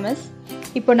ஃபேமஸ்.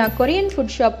 இப்போ நான் கொரியன்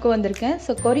ஃபுட் ஷாப்க்கு வந்திருக்கேன்.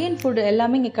 ஸோ கொரியன் ஃபுட்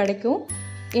எல்லாமே இங்கே கிடைக்கும்.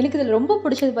 எனக்கு இதில் ரொம்ப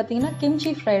பிடிச்சது பார்த்தீங்கன்னா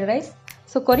kimchi fried rice.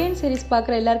 So Korean series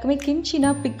பார்க்குற எல்லாருக்குமே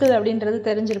கிம்ச்சினா பிக்கிள் அப்படின்றது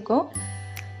தெரிஞ்சிருக்கும்.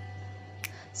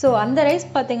 ஸோ அந்த ரைஸ்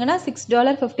பார்த்தீங்கன்னா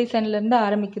 $6.50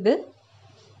 ஆரம்பிக்குது.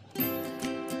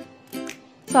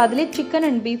 ஸோ அதுலேயே சிக்கன்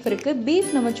அண்ட் பீஃப் இருக்குது.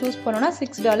 பீஃப் நம்ம சூஸ் பண்ணோன்னா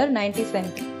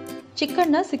 $6.90,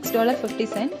 சிக்கன்னா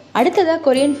 $6.50. அடுத்ததாக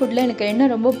கொரியன் ஃபுட்டில் எனக்கு என்ன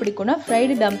ரொம்ப பிடிக்கும்னா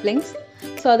ஃப்ரைடு டம்ப்ளிங்ஸ்.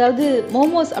 ஸோ அதாவது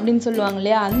மோமோஸ் அப்படின்னு சொல்லுவாங்க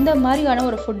இல்லையா, அந்த மாதிரியான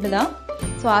ஒரு ஃபுட்டு தான்.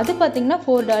 ஸோ அது பார்த்திங்கன்னா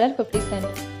 $4.50.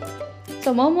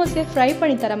 ஸோ மோமோஸே ஃப்ரை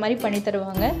பண்ணி தர மாதிரி பண்ணி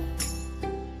தருவாங்க.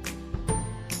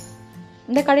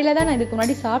 இந்த கடையில் தான் நான் இதுக்கு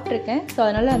முன்னாடி சாப்பிட்ருக்கேன். ஸோ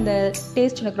அதனால் அந்த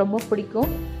டேஸ்ட் எனக்கு ரொம்ப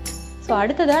பிடிக்கும். ஸோ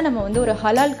அடுத்ததாக நம்ம வந்து ஒரு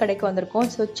ஹலால் கடைக்கு வந்திருக்கோம்.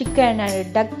 ஸோ சிக்கன்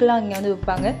அண்ட் டக்லாம் இங்கே வந்து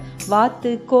விற்பாங்க.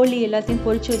 வாத்து, கோழி எல்லாத்தையும்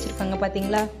பொரிச்சு வச்சுருக்காங்க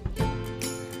பார்த்தீங்களா.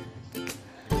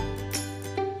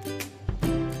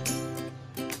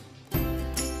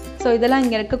 ஸோ இதெல்லாம்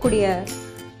இங்கே இருக்கக்கூடிய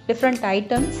டிஃப்ரெண்ட்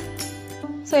ஐட்டம்ஸ்.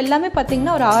 ஸோ எல்லாமே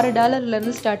பார்த்திங்கன்னா ஒரு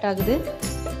 $6 ஸ்டார்ட் ஆகுது.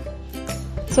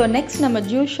 ஸோ நெக்ஸ்ட் நம்ம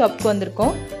ஜூஸ் ஷாப்க்கு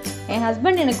வந்திருக்கோம். என்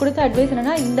ஹஸ்பண்ட் எனக்கு கொடுத்த அட்வைஸ்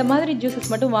என்னென்னா இந்த மாதிரி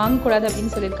ஜூஸஸ் மட்டும் வாங்கக்கூடாது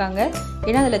அப்படின்னு சொல்லியிருக்காங்க.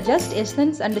 ஏன்னா அதில் just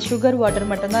essence and sugar water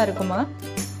மட்டும்தான் இருக்குமா.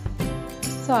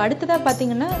 ஸோ அடுத்ததாக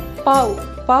பார்த்திங்கன்னா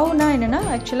பாவுனா என்னென்னா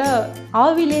ஆக்சுவலாக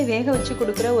ஆவிலே வேக வச்சு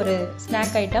கொடுக்குற ஒரு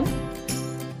ஸ்நாக் ஐட்டம்.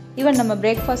 ஈவன் நம்ம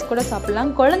பிரேக்ஃபாஸ்ட் கூட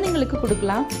சாப்பிட்லாம். குழந்தைங்களுக்கு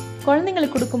கொடுக்கலாம்.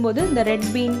 குழந்தைங்களுக்கு கொடுக்கும்போது இந்த ரெட்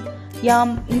பீன்,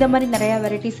 யாம் இந்த மாதிரி நிறையா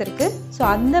வெரைட்டிஸ் இருக்குது. ஸோ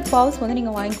அந்த பாவ்ஸ் வந்து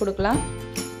நீங்கள் வாங்கி கொடுக்கலாம்.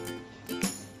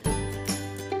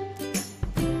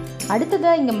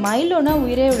 அடுத்ததாக இங்கே மைலோனா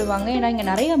உயிரே விடுவாங்க. ஏன்னா இங்கே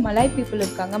நிறைய மலாய் பீப்புள்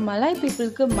இருக்காங்க. மலாய்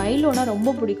பீப்புளுக்கு மைலோனா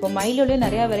ரொம்ப பிடிக்கும். மைலோலே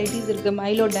நிறையா வெரைட்டிஸ் இருக்குது.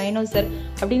 மைலோ டைனோசர்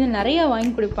அப்படின்னு நிறையா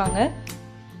வாங்கி கொடுப்பாங்க.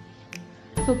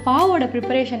 ஸோ பாவோட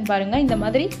ப்ரிப்பரேஷன் பாருங்கள். இந்த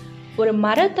மாதிரி ஒரு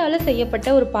மரத்தால் செய்யப்பட்ட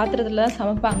ஒரு பாத்திரத்தில் தான்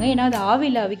சமைப்பாங்க. ஏன்னா அது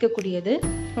ஆவியில் அவிக்கக்கூடியது.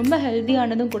 ரொம்ப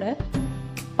ஹெல்த்தியானதும் கூட.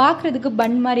 பார்க்குறதுக்கு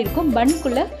பன் மாதிரி இருக்கும்.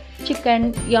 பன்குள்ளே சிக்கன்,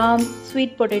 யாம்,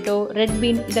 ஸ்வீட் பொட்டேட்டோ, ரெட்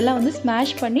பீன் இதெல்லாம் வந்து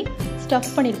ஸ்மாஷ் பண்ணி ஸ்டஃப்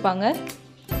பண்ணியிருப்பாங்க.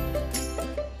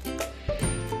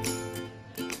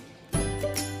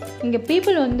 இங்கே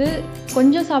பீப்புள் வந்து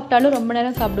கொஞ்சம் சாப்பிட்டாலும் ரொம்ப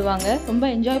நேரம் சாப்பிடுவாங்க. ரொம்ப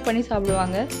என்ஜாய் பண்ணி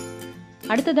சாப்பிடுவாங்க.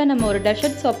 அடுத்ததாக நம்ம ஒரு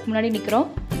டெசர்ட் ஷாப் முன்னாடி நிற்கிறோம்.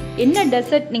 என்ன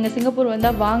டெசர்ட் நீங்கள் சிங்கப்பூர்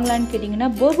வந்தால் வாங்கலான்னு கேட்டிங்கன்னா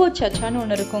போபோ சாச்சான்னு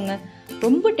ஒன்று இருக்குங்க.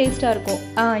 ரொம்ப டேஸ்ட்டாக இருக்கும்.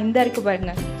 இந்த இருக்குது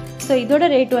பாருங்கள். ஸோ இதோட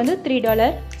ரேட் வந்து $3.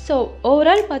 ஸோ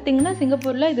ஓவரால் பார்த்தீங்கன்னா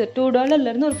சிங்கப்பூரில் இது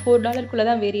 $2 ஒரு $4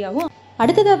 தான் வேரி ஆகும்.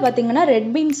 அடுத்ததாக பார்த்தீங்கன்னா red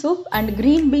been soup and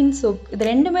green been soup. இது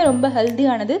ரெண்டுமே ரொம்ப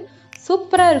ஹெல்த்தியானது.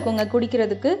 சூப்பராக இருக்குங்க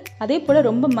குடிக்கிறதுக்கு. அதே போல்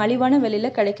ரொம்ப மலிவான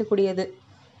விலையில் கிடைக்கக்கூடியது.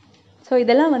 ஸோ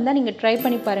இதெல்லாம் வந்தால் நீங்கள் ட்ரை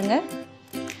பண்ணி பாருங்கள்.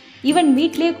 ஈவன்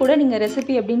வீட்லேயே கூட நீங்கள்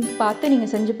ரெசிபி அப்படின்னு பார்த்து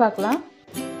நீங்கள் செஞ்சு பார்க்கலாம்.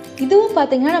 இதுவும்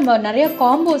பார்த்தீங்கன்னா நம்ம நிறைய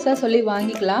காம்போஸாக சொல்லி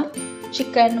வாங்கிக்கலாம்.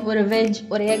 சிக்கன், ஒரு வெஜ்,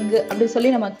 ஒரு எக் அப்படி சொல்லி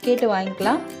நம்ம கேட்டு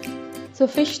வாங்கிக்கலாம். ஸோ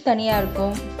ஃபிஷ் தனியாக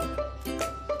இருக்கும்.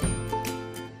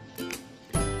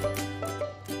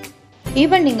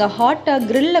 ஈவன் நீங்கள் ஹாட்டாக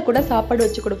க்ரில்லில் கூட சாப்பாடு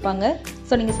வச்சு கொடுப்பாங்க.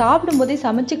 ஸோ நீங்கள் சாப்பிடும்போதே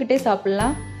சமைச்சிக்கிட்டே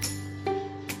சாப்பிட்லாம்.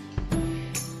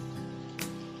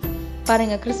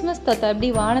 பாருங்கள் கிறிஸ்மஸ் தாத்தா எப்படி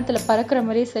வானத்தில் பறக்கிற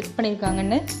மாதிரி செட்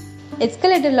பண்ணியிருக்காங்கன்னு.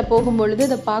 எஸ்கலேட்டரில் போகும்பொழுது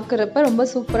இதை பார்க்குறப்ப ரொம்ப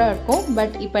சூப்பராக இருக்கும்.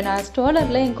 பட் இப்போ நான்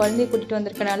ஸ்ட்ரோலரில் என் குழந்தைய கூட்டிகிட்டு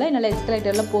வந்திருக்கனால என்னால்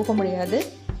எஸ்கலேட்டரில் போக முடியாது.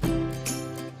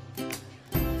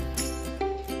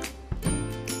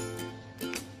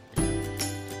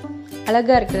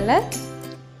 அழகாக இருக்குல்ல.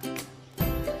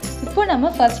 இப்போ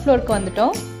நம்ம ஃபர்ஸ்ட் ஃப்ளோருக்கு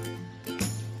வந்துட்டோம்.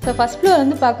 ஸோ ஃபர்ஸ்ட் ஃப்ளோர்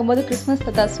வந்து பார்க்கும்போது கிறிஸ்மஸ்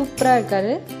தாத்தா சூப்பராக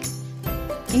இருக்காரு.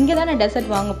 இங்கே தான் நான் டெசர்ட்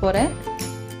வாங்க போகிறேன்.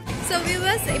 ஸோ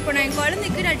வியூவர்ஸ், இப்போ நான் என்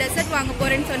குழந்தைக்கு நான் டெசர்ட் வாங்க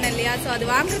போகிறேன்னு சொன்னேன் இல்லையா? ஸோ அது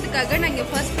வாங்குறதுக்காக நான் இங்கே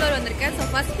ஃபர்ஸ்ட் ஃப்ளோர் வந்திருக்கேன். ஸோ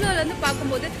ஃபர்ஸ்ட் ஃப்ளோர் வந்து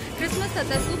பார்க்கும்போது கிறிஸ்மஸ்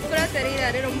தாத்தா சூப்பராக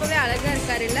தெரியுறாரு, ரொம்பவே அழகாக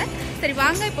இருக்காரு இல்லை? சரி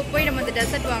வாங்க இப்போ போய் நம்ம அந்த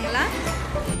டெசர்ட் வாங்கலாம்.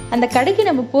 அந்த கடைக்கு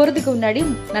நம்ம போகிறதுக்கு முன்னாடி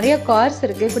நிறைய கார்ஸ்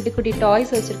இருக்குது, குட்டி குட்டி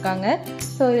டாய்ஸ் வச்சுருக்காங்க.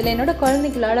 ஸோ இதில் என்னோட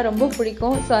குழந்தைக்கு விளையாட ரொம்ப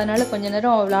பிடிக்கும். ஸோ அதனால் கொஞ்ச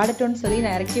நேரம் விளையாடட்டும்னு சொல்லி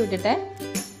நான் இறக்கி விட்டுட்டேன்.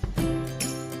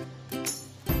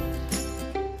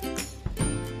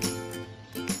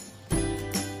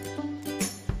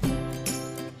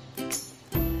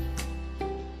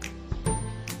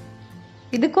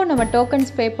 இதுக்கும் நம்ம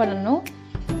டோக்கன்ஸ் பே பண்ணணும்.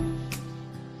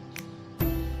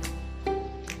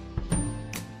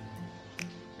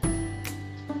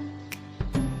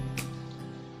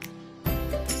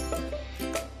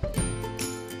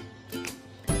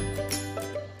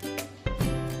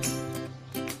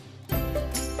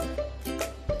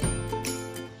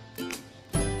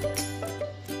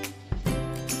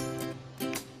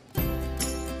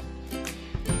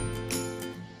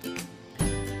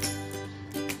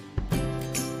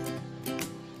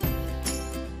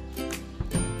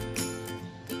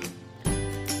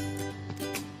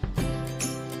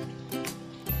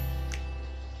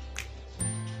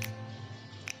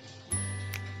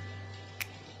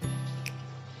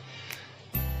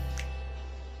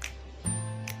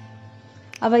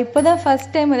 அவள் இப்போ தான்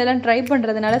ஃபர்ஸ்ட் டைம் இதெல்லாம் ட்ரை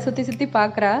பண்ணுறதுனால சுற்றி சுற்றி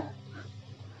பார்க்குறா.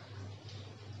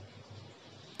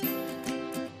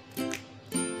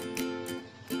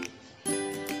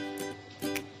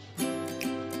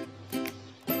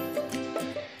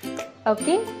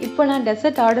 ஓகே, இப்போ நான்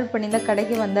டெசர்ட் ஆர்டர் பண்ணி இந்த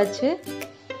கடைக்கு வந்தாச்சு.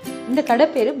 இந்த கடை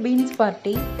பேர் பீன்ஸ்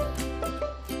பார்ட்டி.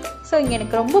 ஸோ இங்கே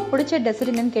எனக்கு ரொம்ப பிடிச்ச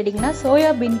டெசர்ட் என்னன்னு கேட்டிங்கன்னா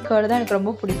சோயா பீன் கர்டு தான் எனக்கு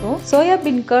ரொம்ப பிடிக்கும். சோயா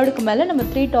பீன் கர்டுக்கு மேலே நம்ம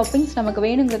 3 டாப்பிங்ஸ் நமக்கு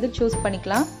வேணுங்கிறது சூஸ்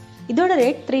பண்ணிக்கலாம். இதோட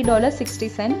ரேட்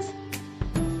 $3.60.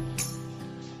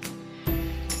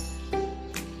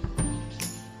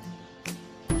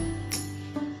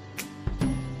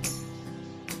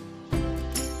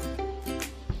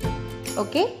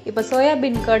 ஓகே, இப்போ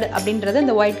சோயாபீன் கர்டு அப்படின்றது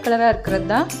இந்த ஒயிட் கலராக இருக்கிறது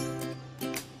தான்.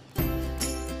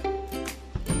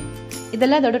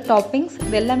 இதெல்லாம் இதோட டாப்பிங்ஸ்,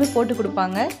 இது எல்லாமே போட்டு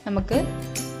கொடுப்பாங்க நமக்கு.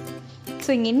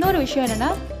 ஸோ இங்கே இன்னொரு விஷயம்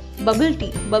என்னென்னா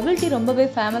பபிள் டீ ரொம்பவே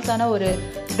ஃபேமஸான ஒரு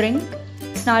ட்ரிங்க்.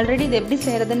 நான் ஆல்ரெடி இது எப்படி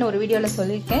செய்கிறதுன்னு ஒரு வீடியோவில்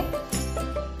சொல்லியிருக்கேன்.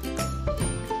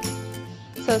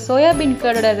 ஸோ சோயாபீன்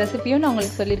கர்டோட ரெசிபியும் நான்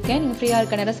உங்களுக்கு சொல்லியிருக்கேன். நீங்கள் ஃப்ரீயாக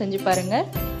இருக்க நேரம் செஞ்சு பாருங்கள்.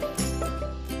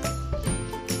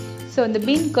 ஸோ இந்த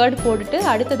பீன் கர்டு போட்டுட்டு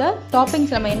அடுத்ததாக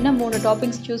டாப்பிங்ஸ் நம்ம என்ன 3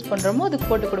 டாப்பிங்ஸ் சூஸ் பண்ணுறோமோ அதுக்கு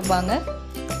போட்டு கொடுப்பாங்க.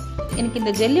 எனக்கு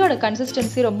இந்த ஜெல்லியோட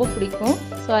கன்சிஸ்டன்சி ரொம்ப பிடிக்கும்.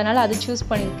 ஸோ அதனால் அது சூஸ்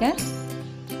பண்ணியிருக்கேன்.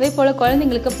 இதே போல்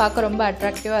குழந்தைங்களுக்கு பார்க்க ரொம்ப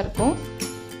அட்ராக்டிவாக இருக்கும்.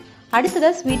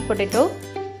 அடுத்ததாக ஸ்வீட் பொட்டேட்டோ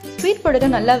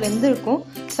நல்லா வெந்திருக்கும்.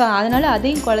 ஸோ அதனால்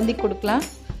அதையும் குழந்தைக்கு கொடுக்கலாம்.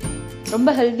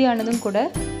 ரொம்ப ஹெல்த்தியானதும் கூட.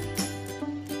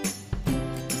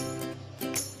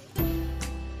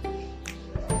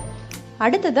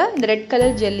 அடுத்ததாக இந்த ரெட்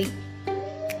கலர் ஜெல்லி.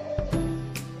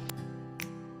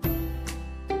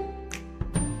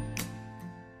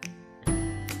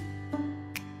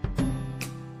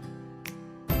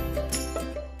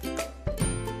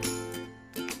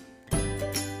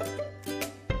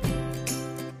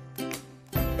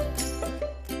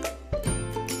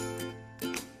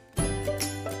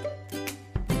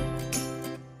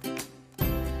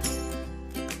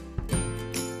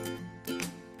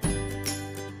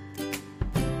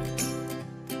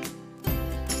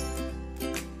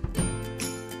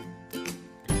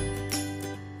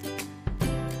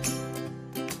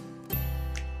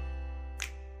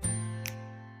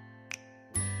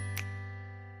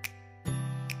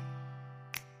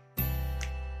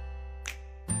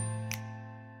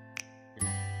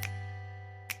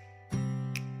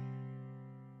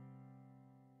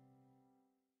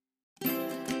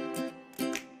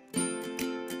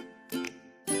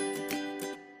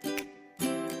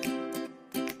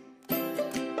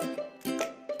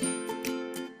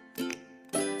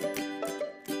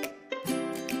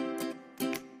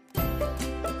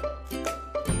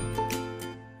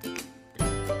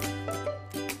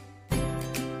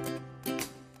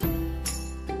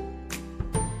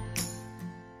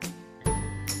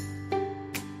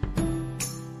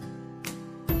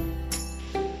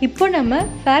 இப்போ நம்ம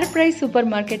ஃபேர் பிரைஸ் சூப்பர்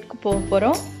மார்க்கெட்டுக்கு போக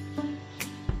போகிறோம்.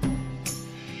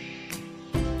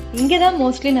 இங்கே தான்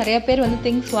மோஸ்ட்லி நிறைய பேர் வந்து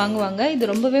திங்ஸ் வாங்குவாங்க.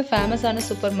 இது ரொம்பவே ஃபேமஸான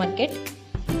சூப்பர் மார்க்கெட்.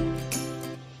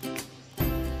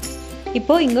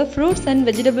 இப்போ இங்கே ஃப்ரூட்ஸ் அண்ட்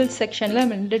வெஜிடபிள்ஸ் செக்ஷனில்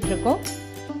நின்றுட்டு இருக்கோம்.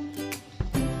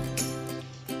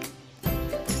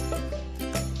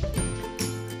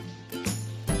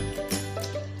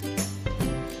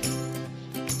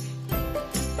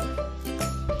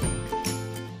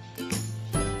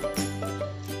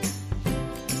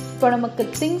 இப்போ நமக்கு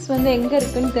திங்ஸ் வந்து எங்கே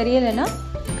இருக்குன்னு தெரியலைன்னா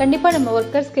கண்டிப்பாக நம்ம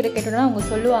ஒர்க்கர்ஸ் கிட்ட கேட்டோம்னா அவங்க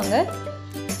சொல்லுவாங்க.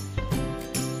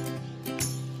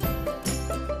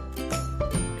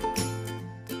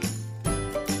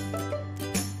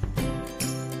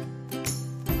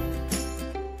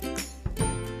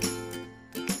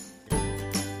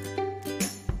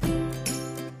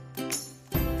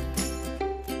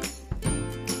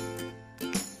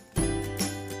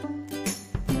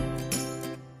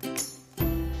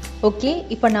 ஓகே,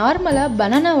 இப்போ நார்மலாக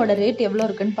பனானாவோட ரேட் எவ்வளோ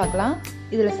இருக்குன்னு பார்க்கலாம்.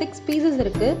 இதில் 6 பீசஸ்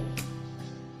இருக்கு.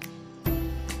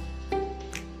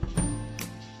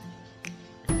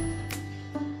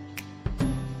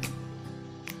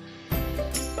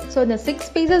 ஸோ இந்த 6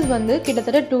 பீசஸ் வந்து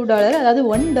கிட்டத்தட்ட $2, அதாவது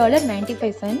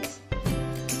 $1.95.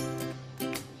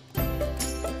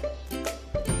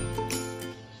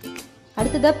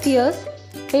 அடுத்ததாக பியர்ஸ்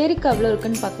பேரிக்காய் எவ்வளோ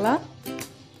இருக்குன்னு பார்க்கலாம்.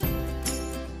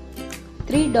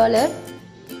 $3.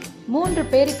 3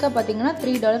 பேரிக்காய் பார்த்தீங்கன்னா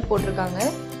 $3 போட்டிருக்காங்க.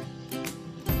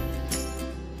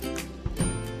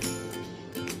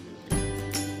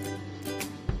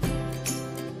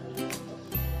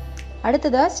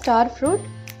 அடுத்ததா star fruit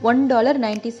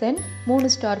 $1.90, 3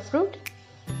 star fruit.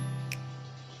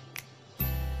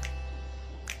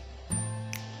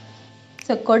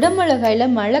 So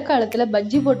கொடமிளகாயில் மழை காலத்தில்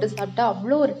பஜ்ஜி போட்டு சாப்பிட்டா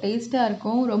அவ்வளோ ஒரு டேஸ்ட்டாக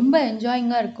இருக்கும், ரொம்ப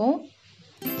என்ஜாயிங்காக இருக்கும்.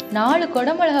 4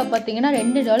 கொடமிளகா பார்த்தீங்கன்னா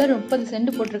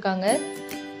 $2.30 போட்டிருக்காங்க.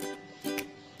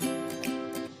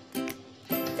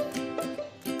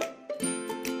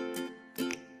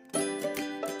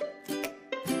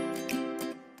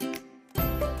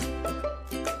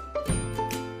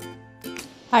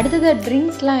 அடுத்தது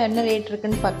ட்ரிங்க்ஸ்லாம் என்ன ரேட்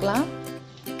இருக்குன்னு பார்க்கலாம்.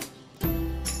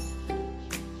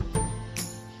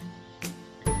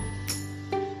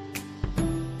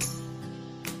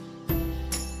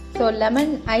 ஸோ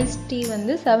லெமன் ஐஸ் டீ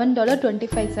வந்து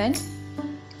 $7.25,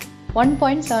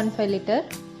 1.75 லிட்டர்.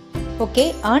 ஓகே,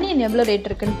 ஆனியன் எவ்வளோ ரேட்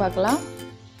இருக்குன்னு பார்க்கலாம்.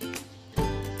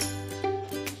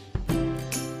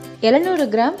 700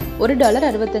 கிராம்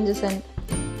 $1.65.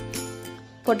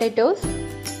 Potatoes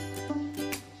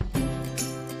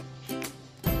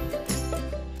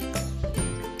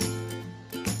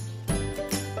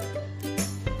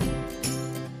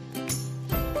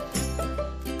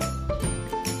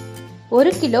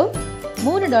 $1 kilo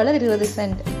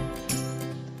 $3.20.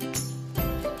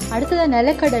 அடுத்தது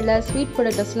நிலக்கடலை, ஸ்வீட்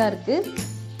பொட்டேட்டோஸ்லாம் இருக்கு.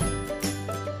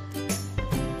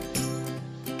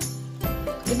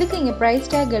 இதுக்கு இங்கே ப்ரைஸ்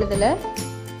டேக் எழுதல,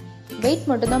 வெயிட்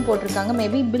மட்டும் தான் போட்டிருக்காங்க.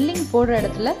 மேபி பில்லிங் போடுற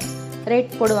இடத்துல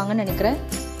ரேட் போடுவாங்கன்னு நினைக்கிறேன்.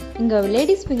 இங்கே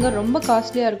லேடிஸ் ஃபிங்கர் ரொம்ப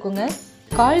காஸ்ட்லியாக இருக்குங்க.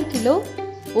 1/4 கிலோ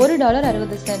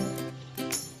 $1.60.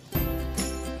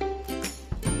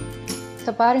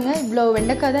 ஸோ பாருங்கள், இவ்வளோ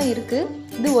வெண்டைக்காய் தான் இருக்குது.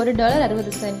 இது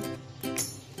 $1.60.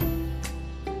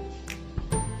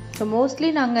 ஸோ மோஸ்ட்லி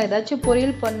நாங்கள் ஏதாச்சும்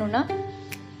பொரியல் பண்ணோன்னா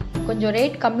கொஞ்சம்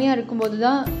ரேட் கம்மியாக இருக்கும்போது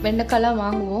தான் வெண்டைக்காய்லாம்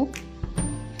வாங்குவோம்.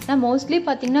 ஆனால் மோஸ்ட்லி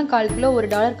பார்த்திங்கன்னா 1/4 கிலோ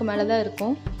 $1 மேலே தான்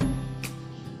இருக்கும்.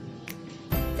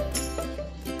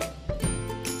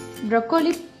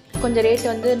 ப்ரொக்கோலி கொஞ்சம் ரேட்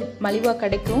வந்து மலிவாக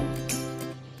கிடைக்கும்.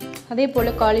 அதே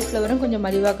போல் காலிஃப்ளவரும் கொஞ்சம்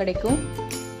மலிவாக கிடைக்கும்.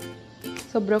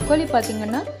 ஸோ ப்ரொக்கோலி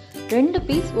பார்த்திங்கன்னா 2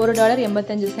 பீஸ்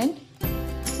 $1.85.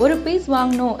 ஒரு பீஸ்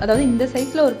வாங்கணும், அதாவது இந்த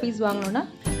சைஸில் ஒரு பீஸ் வாங்கணுன்னா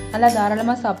நல்லா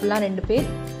தாராளமாக சாப்பிட்லாம் 2 பேர்.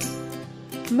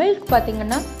 மில்க்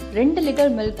பார்த்திங்கன்னா 2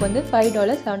 லிட்டர் மில்க் வந்து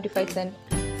 $5.75.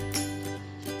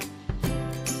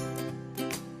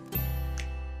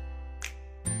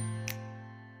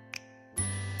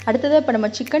 அடுத்ததாக இப்போ நம்ம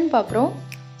சிக்கன் பார்க்குறோம்.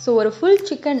 ஸோ ஒரு ஃபுல்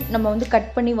சிக்கன் நம்ம வந்து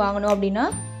கட் பண்ணி வாங்கணும் அப்படின்னா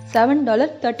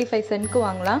 $7.35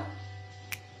 வாங்கலாம்.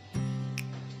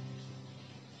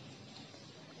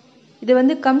 இது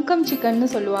வந்து கம் சிக்கன்னு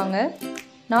சொல்லுவாங்க,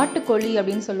 நாட்டுக்கோழி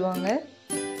அப்படின்னு சொல்லுவாங்க.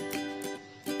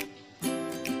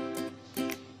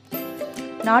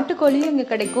 நாட்டுக்கோழியும் இங்கே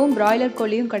கிடைக்கும், பிராய்லர்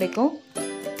கோழியும் கிடைக்கும்.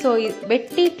 ஸோ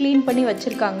வெட்டி க்ளீன் பண்ணி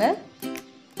வச்சுருக்காங்க.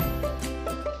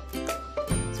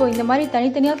 ஸோ இந்த மாதிரி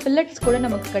தனித்தனியாக ஃபில்லட்ஸ் கூட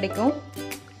நமக்கு கிடைக்கும்.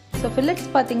 ஸோ ஃபில்லட்ஸ்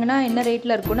பார்த்திங்கன்னா என்ன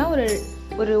ரேட்டில் இருக்குன்னா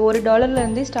ஒரு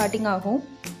 $1 ஸ்டார்டிங் ஆகும்.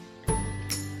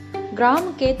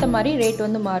 கிராமுக்கு ஏற்ற மாதிரி ரேட்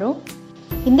வந்து மாறும்.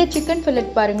 இந்த சிக்கன்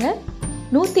ஃபில்லட் பாருங்கள்,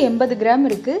 180 கிராம்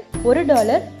இருக்குது,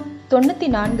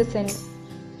 $1.94.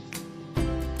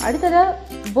 அடுத்ததாக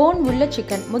போன் உள்ள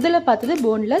சிக்கன். முதல்ல பார்த்தது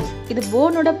போன்லெஸ், இது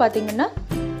போனோட பார்த்தீங்கன்னா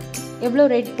எவ்வளோ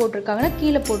ரேட் போட்டிருக்காங்கன்னா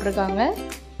கீழே போட்டிருக்காங்க.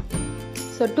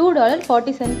 ஸோ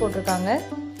 $2.40 போட்டிருக்காங்க.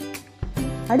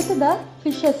 அடுத்ததாக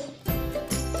ஃபிஷ்ஷஸ்.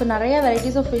 ஸோ நிறைய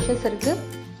வெரைட்டிஸ் ஆஃப் ஃபிஷ்ஷஸ் இருக்குது.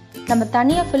 நம்ம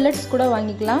தனியாக ஃபில்லட்ஸ் கூட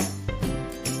வாங்கிக்கலாம்.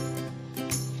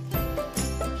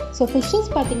 ஸோ ஃபிஷ்ஷஸ்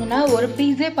பார்த்தீங்கன்னா ஒரு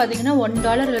பீஸே பார்த்தீங்கன்னா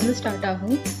 $1 ஸ்டார்ட்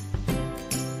ஆகும்.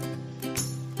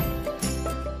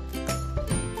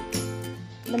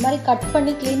 இந்த மாதிரி கட்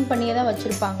பண்ணி க்ளீன் பண்ணியே தான்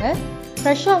வச்சுருப்பாங்க.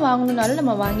 ஃப்ரெஷ்ஷாக வாங்கணுன்னாலும்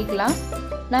நம்ம வாங்கிக்கலாம்.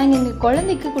 நாங்கள் எங்கள்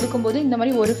குழந்தைக்கு கொடுக்கும்போது இந்த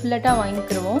மாதிரி ஒரு ஃபில்லட்டாக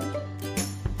வாங்கிக்கிடுவோம்.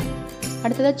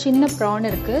 அடுத்ததாக சின்ன ப்ரான்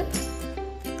இருக்குது.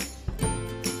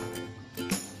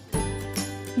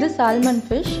 இது சால்மன்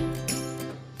ஃபிஷ்.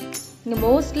 இங்கே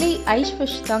மோஸ்ட்லி ஐஸ்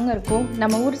ஃபிஷ் தாங்க இருக்கும்.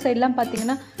 நம்ம ஊர் சைட்லாம்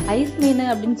பார்த்தீங்கன்னா ஐஸ் மீன்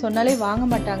அப்படின்னு சொன்னாலே வாங்க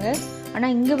மாட்டாங்க.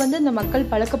 ஆனால் இங்கே வந்து இந்த மக்கள்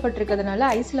பழக்கப்பட்டிருக்கிறதுனால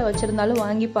ஐஸில் வச்சுருந்தாலும்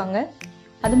வாங்கிப்பாங்க.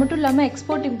 அது மட்டும் இல்லாமல்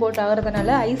எக்ஸ்போர்ட் இம்போர்ட் ஆகிறதுனால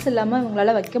ஐஸ் இல்லாமல்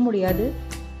இவங்களால வைக்க முடியாது.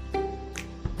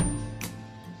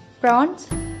 ப்ரான்ஸ்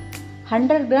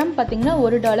 100 கிராம் பார்த்தீங்கன்னா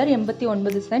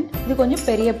 $1.89. இது கொஞ்சம்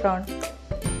பெரிய ப்ரான்.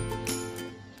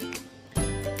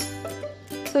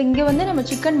 ஸோ இங்கே வந்து நம்ம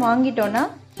சிக்கன் வாங்கிட்டோன்னா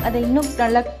அதை இன்னும்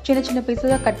நல்லா சின்ன சின்ன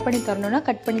பீஸஸாக கட் பண்ணி தரணும்னா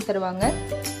கட் பண்ணி தருவாங்க.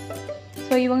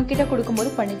 ஸோ இவங்கக்கிட்ட கொடுக்கும்போது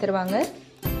பண்ணி தருவாங்க.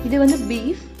 இது வந்து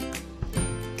பீஃப்,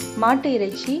 மாட்டு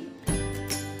இறைச்சி.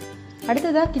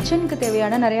 அடுத்ததாக கிச்சனுக்கு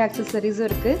தேவையான நிறைய ஆக்சசரிஸும்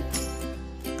இருக்குது.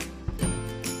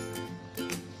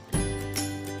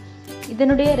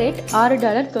 இதனுடைய ரேட்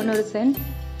 $6.90.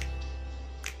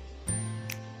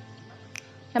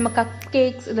 நம்ம கப்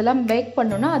கேக்ஸ் இதெல்லாம் பேக்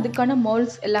பண்ணோன்னா அதுக்கான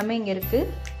மோல்ட்ஸ் எல்லாமே இங்கே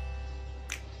இருக்குது.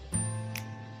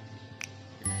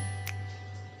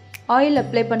 ஆயில்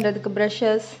அப்ளை பண்ணுறதுக்கு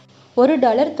ப்ரஷஸ்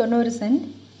 $1.90.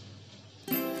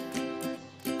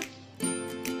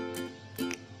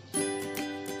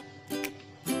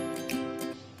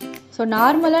 ஸோ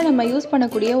நார்மலாக நம்ம யூஸ்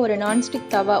பண்ணக்கூடிய ஒரு நான்ஸ்டிக்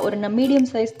தவா, ஒரு மீடியம்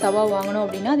சைஸ் தவா வாங்கணும்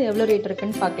அப்படின்னா அது எவ்வளோ ரேட்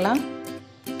இருக்குன்னு பார்க்கலாம்.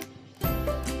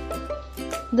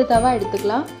 இந்த தவா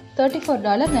எடுத்துக்கலாம்.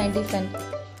 $34.90.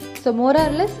 ஸோ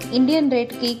மோரார்லெஸ் இந்தியன்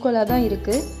ரேட்டுக்கு ஈக்குவலாக தான்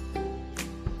இருக்குது.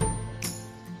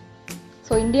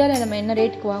 ஸோ இந்தியாவில் நம்ம என்ன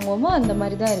ரேட்டுக்கு வாங்குவோமோ அந்த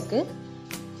மாதிரி தான் இருக்குது.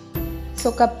 ஸோ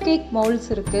கப் கேக் மவுல்ஸ்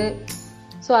இருக்குது.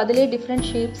 ஸோ அதிலே டிஃப்ரெண்ட்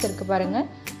ஷேப்ஸ் இருக்குது பாருங்கள்.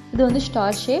 இது வந்து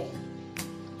ஸ்டார் ஷேப்.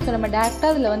 ஸோ நம்ம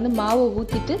டேரெக்டாக அதில் வந்து மாவை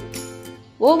ஊற்றிட்டு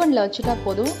ஓவனில் வச்சுட்டா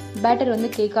போதும், பேட்டர் வந்து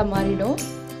கேக்காக மாறிடும்.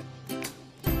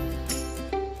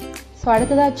 ஸோ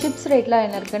அடுத்ததாக சிப்ஸ் ரேட்லாம்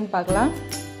என்ன இருக்குன்னு பார்க்கலாம்.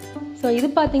 ஸோ இது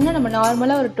பார்த்திங்கன்னா நம்ம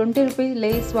நார்மலாக ஒரு ₹20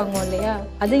 லேஸ் வாங்குவோம் இல்லையா,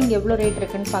 அது இங்கே எவ்வளோ ரேட்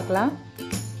இருக்குன்னு பார்க்கலாம்.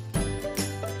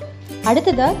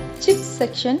 அடுத்ததாக சிப்ஸ்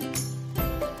செக்ஷன்.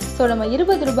 ஸோ நம்ம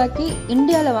 ₹20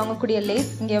 இந்தியாவில் வாங்கக்கூடிய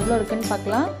லேஸ் இங்கே எவ்வளோ இருக்குன்னு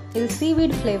பார்க்கலாம். இது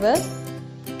seaweed flavour.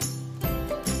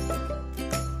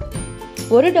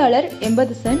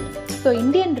 $1.80. So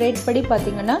Indian rate படி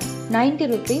பார்த்தீங்கன்னா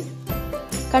 ₹90.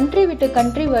 கண்ட்ரி விட்டு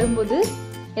கண்ட்ரி வரும்போது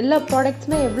எல்லா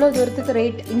ப்ராடக்ட்ஸுமே எவ்வளோ தூரத்துக்கு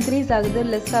ரேட் இன்க்ரீஸ் ஆகுது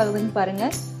லெஸ் ஆகுதுன்னு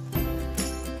பாருங்கள்.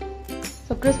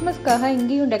 ஸோ கிறிஸ்மஸ்க்காக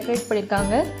இங்கேயும் டெக்கரேட்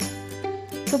பண்ணியிருக்காங்க,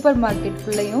 சூப்பர்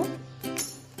மார்க்கெட்குள்ளேயும்.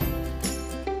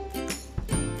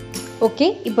 ஓகே,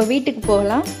 இப்போ வீட்டுக்கு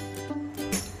போகலாம்.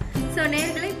 ஸோ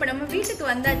நேர்களே, இப்போ நம்ம வீட்டுக்கு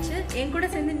வந்தாச்சு. என் கூட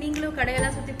சேர்ந்து நீங்களும்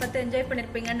கடையெல்லாம் சுற்றி பார்த்து என்ஜாய்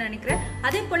பண்ணியிருப்பீங்கன்னு நினைக்கிறேன்.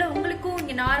 அதே போல் உங்களுக்கும்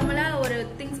இங்கே நார்மலாக ஒரு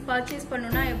திங்ஸ் பர்ச்சேஸ்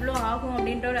பண்ணணும்னா எவ்வளோ ஆகும்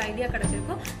அப்படின்ற ஒரு ஐடியா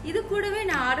கிடச்சிருக்கும். இது கூடவே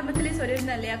நான் ஆரம்பத்திலே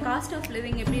சொல்லியிருந்தேன் இல்லையா, காஸ்ட் ஆஃப்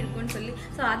லிவிங் எப்படி இருக்கும்னு சொல்லி.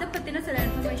 ஸோ அதை பற்றின சில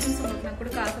இன்ஃபர்மேஷன்ஸ் உங்களுக்கு நான்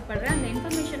கொடுக்க ஆசைப்படுறேன். அந்த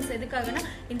இன்ஃபர்மேஷன்ஸ் எதுக்காகனா,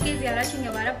 இன்கேஸ் யாராச்சும்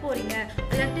இங்கே வரப்போறீங்க,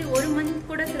 இல்லாட்டி 1 மந்த்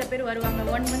கூட சில பேர் வருவாங்க,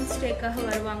 1 மந்த் ஸ்டேக்காக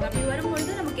வருவாங்க. அப்படி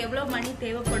வரும்பொழுது நமக்கு எவ்வளோ மணி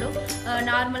தேவைப்படும்,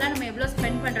 நார்மலாக நம்ம எவ்வளோ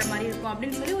ஸ்பெண்ட் பண்ணுற மாதிரி இருக்கும்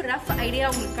அப்படின்னு சொல்லி ஒரு ரஃப் ஐடியா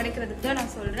உங்களுக்கு கிடைக்கிறதுக்கு தான்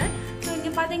நான் சொல்கிறேன். ஸோ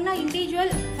இங்கே பார்த்தீங்கன்னா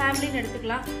இண்டிவிஜுவல் ஃபேமிலின்னு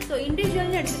எடுத்துக்கலாம். ஸோ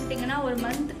இண்டிவிஜுவல்னு எடுத்துக்கிட்டிங்கன்னா ஒரு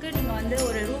மந்த்துக்கு நீங்கள் வந்து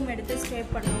ஒரு ரூம் எடுத்து ஸ்டே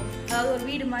பண்ணணும், அதாவது ஒரு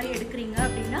வீடு மாதிரி எடுக்கிறீங்க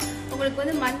அப்படின்னா உங்களுக்கு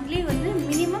வந்து மந்த்லி வந்து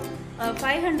மினிமம்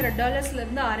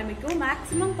 $500 ஆரம்பிக்கும்.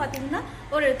 மேக்ஸிமம் பார்த்தீங்கன்னா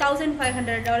ஒரு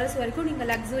 $1500 வரைக்கும் நீங்கள்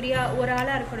லக்ஸுரியாக ஒரு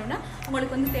ஆளாக இருக்கணும்னா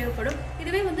உங்களுக்கு வந்து தேவைப்படும்.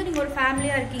 இதுவே வந்து நீங்கள் ஒரு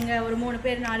ஃபேமிலியாக இருக்கீங்க, ஒரு 3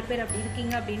 பேர் 4 பேர் அப்படி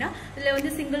இருக்கீங்க அப்படின்னா இதில்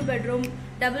வந்து single bedroom,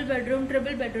 double bedroom,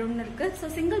 triple பெட்ரூம்னு இருக்குது. ஸோ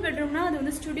சிங்கிள் பெட்ரூம்னா அது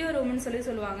வந்து ஸ்டுடியோ ரூம்னு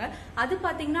சொல்லுவாங்க. அது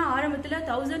பார்த்தீங்கன்னா ஆரம்பத்தில்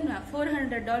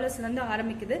 $1400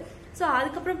 ஆரம்பிக்குது. ஸோ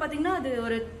அதுக்கப்புறம் பார்த்தீங்கன்னா அது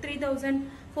ஒரு 3000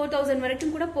 4000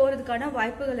 வரைக்கும் கூட போகிறதுக்கான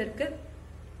வாய்ப்புகள் இருக்குது.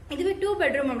 இதுவே 2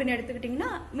 பெட்ரூம் அப்படின்னு எடுத்துக்கிட்டிங்கன்னா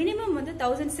மினிமம் வந்து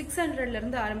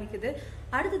 $1600 ஆரம்பிக்குது.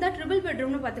 அடுத்ததாக ட்ரிபிள்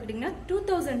பெட்ரூம்னு பார்த்துக்கிட்டிங்கன்னா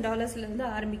 $2000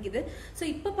 ஆரம்பிக்குது. ஸோ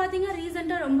இப்போ பார்த்தீங்கன்னா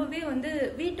ரீசெண்டாக ரொம்பவே வந்து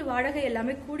வீட்டு வாடகை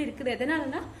எல்லாமே கூடி இருக்குது.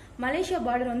 எதனாலனா மலேசியா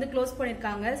பார்டர் வந்து க்ளோஸ்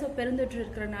பண்ணியிருக்காங்க. ஸோ பெருந்தொற்று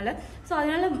இருக்கிறனால. ஸோ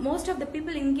அதனால மோஸ்ட் ஆஃப் த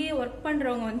பீப்புள் இங்கேயே ஒர்க்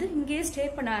பண்ணுறவங்க வந்து இங்கேயே ஸ்டே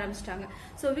பண்ண ஆரம்பிச்சிட்டாங்க.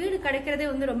 ஸோ வீடு கிடைக்கிறதே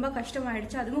வந்து ரொம்ப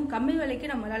கஷ்டமாயிடுச்சு. அதுவும் கம்மி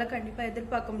விலைக்கு நம்மளால கண்டிப்பாக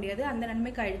எதிர்பார்க்க முடியாது, அந்த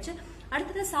நன்மைக்கு ஆயிடுச்சு.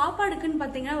 அடுத்தது சாப்பாடுக்குன்னு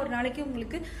பாத்தீங்கன்னா ஒரு நாளைக்கு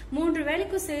உங்களுக்கு 3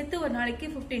 வேளைக்கும் சேர்த்து ஒரு நாளைக்கு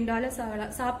 $15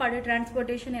 ஆகலாம். சாப்பாடு,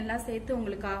 டிரான்ஸ்போர்டேஷன் எல்லாம் சேர்த்து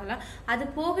உங்களுக்கு ஆகலாம். அது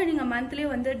போக நீங்க மந்த்லி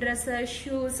வந்து ட்ரெஸ்,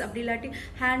 ஷூஸ் அப்படி இல்லாட்டி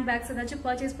ஹேண்ட் பேக்ஸ் ஏதாச்சும்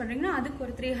பர்ச்சேஸ் பண்றீங்கன்னா அதுக்கு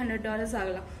ஒரு $300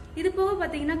 ஆகலாம். இது போக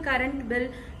பாத்தீங்கன்னா கரண்ட் பில்,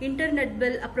 இன்டர்நெட்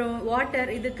பில், அப்புறம் வாட்டர்,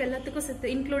 இதுக்கு எல்லாத்துக்கும்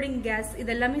சேர்த்து இன்க்ளூடிங் கேஸ்,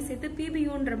 இது எல்லாமே சேர்த்து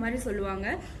பிபியூன்ற மாதிரி சொல்லுவாங்க.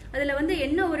 அதுல வந்து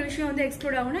என்ன ஒரு விஷயம் வந்து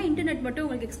எக்ஸ்க்ளூட் ஆகும்னா இன்டர்நெட் மட்டும்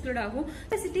உங்களுக்கு எக்ஸ்க்ளூட் ஆகும்.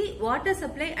 Electricity, water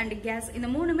supply and gas, இந்த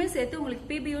மூணுமே சேர்த்து உங்களுக்கு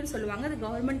பிபியூன்னு சொல்லுவாங்க. அது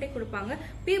கவர்மெண்டே கொடுப்பாங்க.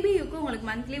 பிபியூக்கு உங்களுக்கு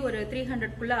மந்த்லி ஒரு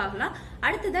 300 ஆகலாம்.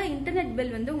 அடுத்ததா இன்டர்நெட்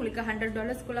பில் வந்து உங்களுக்கு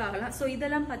 $100 ஆகலாம். சோ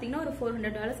இதெல்லாம் பாத்தீங்கன்னா ஒரு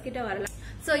 $400 கிட்ட வரலாம்.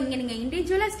 சோ இங்க நீங்க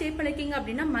இண்டிவிஜுவலா ஸ்டே பண்ணிருக்கீங்க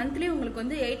அப்படின்னா மந்த்லி உங்களுக்கு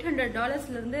வந்து $800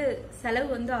 இருந்து செலவு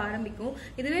வந்து ஆரம்பிக்கும்.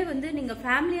 இதுவே வந்து நீங்க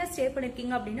ஃபேமிலியா ஸ்டே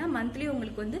பண்ணிருக்கீங்க அப்படின்னா மந்த்லி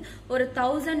உங்களுக்கு வந்து ஒரு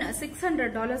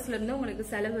 $1600 இருந்து உங்களுக்கு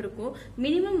செலவு இருக்கும்.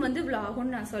 மினிமம் வந்து இவ்வளவு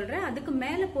ஆகும்னு நான் சொல்றேன். அதுக்கு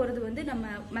மேல போறது வந்து நம்ம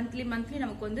மந்த்லி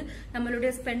நமக்கு வந்து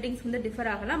நம்மளுடைய ஸ்பெண்டிங்ஸ் வந்து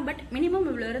டிஃபர் ஆகலாம். பட் மினிமம்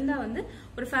இவ்வளவு இருந்தா வந்து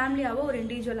ஒரு ஃபேமிலியாவோ ஒரு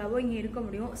இண்டிவிஜுவலாவோ இங்க இருக்க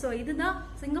முடியும். சோ இதுதான்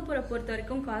சிங்கப்பூரை பொறுத்த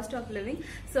வரைக்கும் cost of living.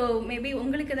 So maybe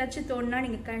உங்களுக்கு ஏதாச்சும் தோணுனா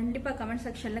நீங்க கண்டிப்பா கமெண்ட்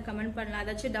செக்ஷன்ல கமெண்ட் பண்ணலாம்.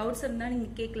 ஏதாச்சும் டவுட்ஸ் இருந்தா நீங்க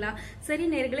கேட்கலாம். சரி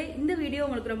நேயர்களே, இந்த வீடியோ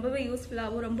உங்களுக்கு ரொம்பவே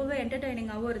யூஸ்ஃபுல்லாகவும் ரொம்பவே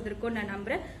என்டர்டைனிங்காகவும் இருந்திருக்கும் நான்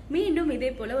நம்புறேன். மீண்டும் இதே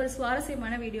போல ஒரு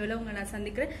சுவாரஸ்யமான வீடியோல உங்களை நான்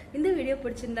சந்திக்கிறேன். இந்த வீடியோ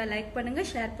பிடிச்சிருந்தா லைக் பண்ணுங்க,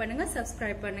 ஷேர் பண்ணுங்க,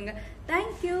 சப்ஸ்கிரைப் பண்ணுங்க.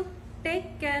 Thank you, take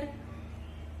care.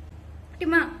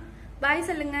 பாய்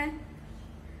சொல்லுங்க.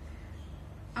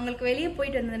 அவங்களுக்கு வெளியே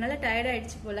போயிட்டு வந்ததுனால டயர்ட்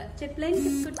ஆயிடுச்சு போல. சரி, பிளைன்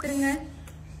கிஸ் கொடுத்துருங்க.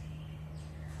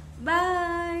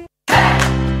 பாய்.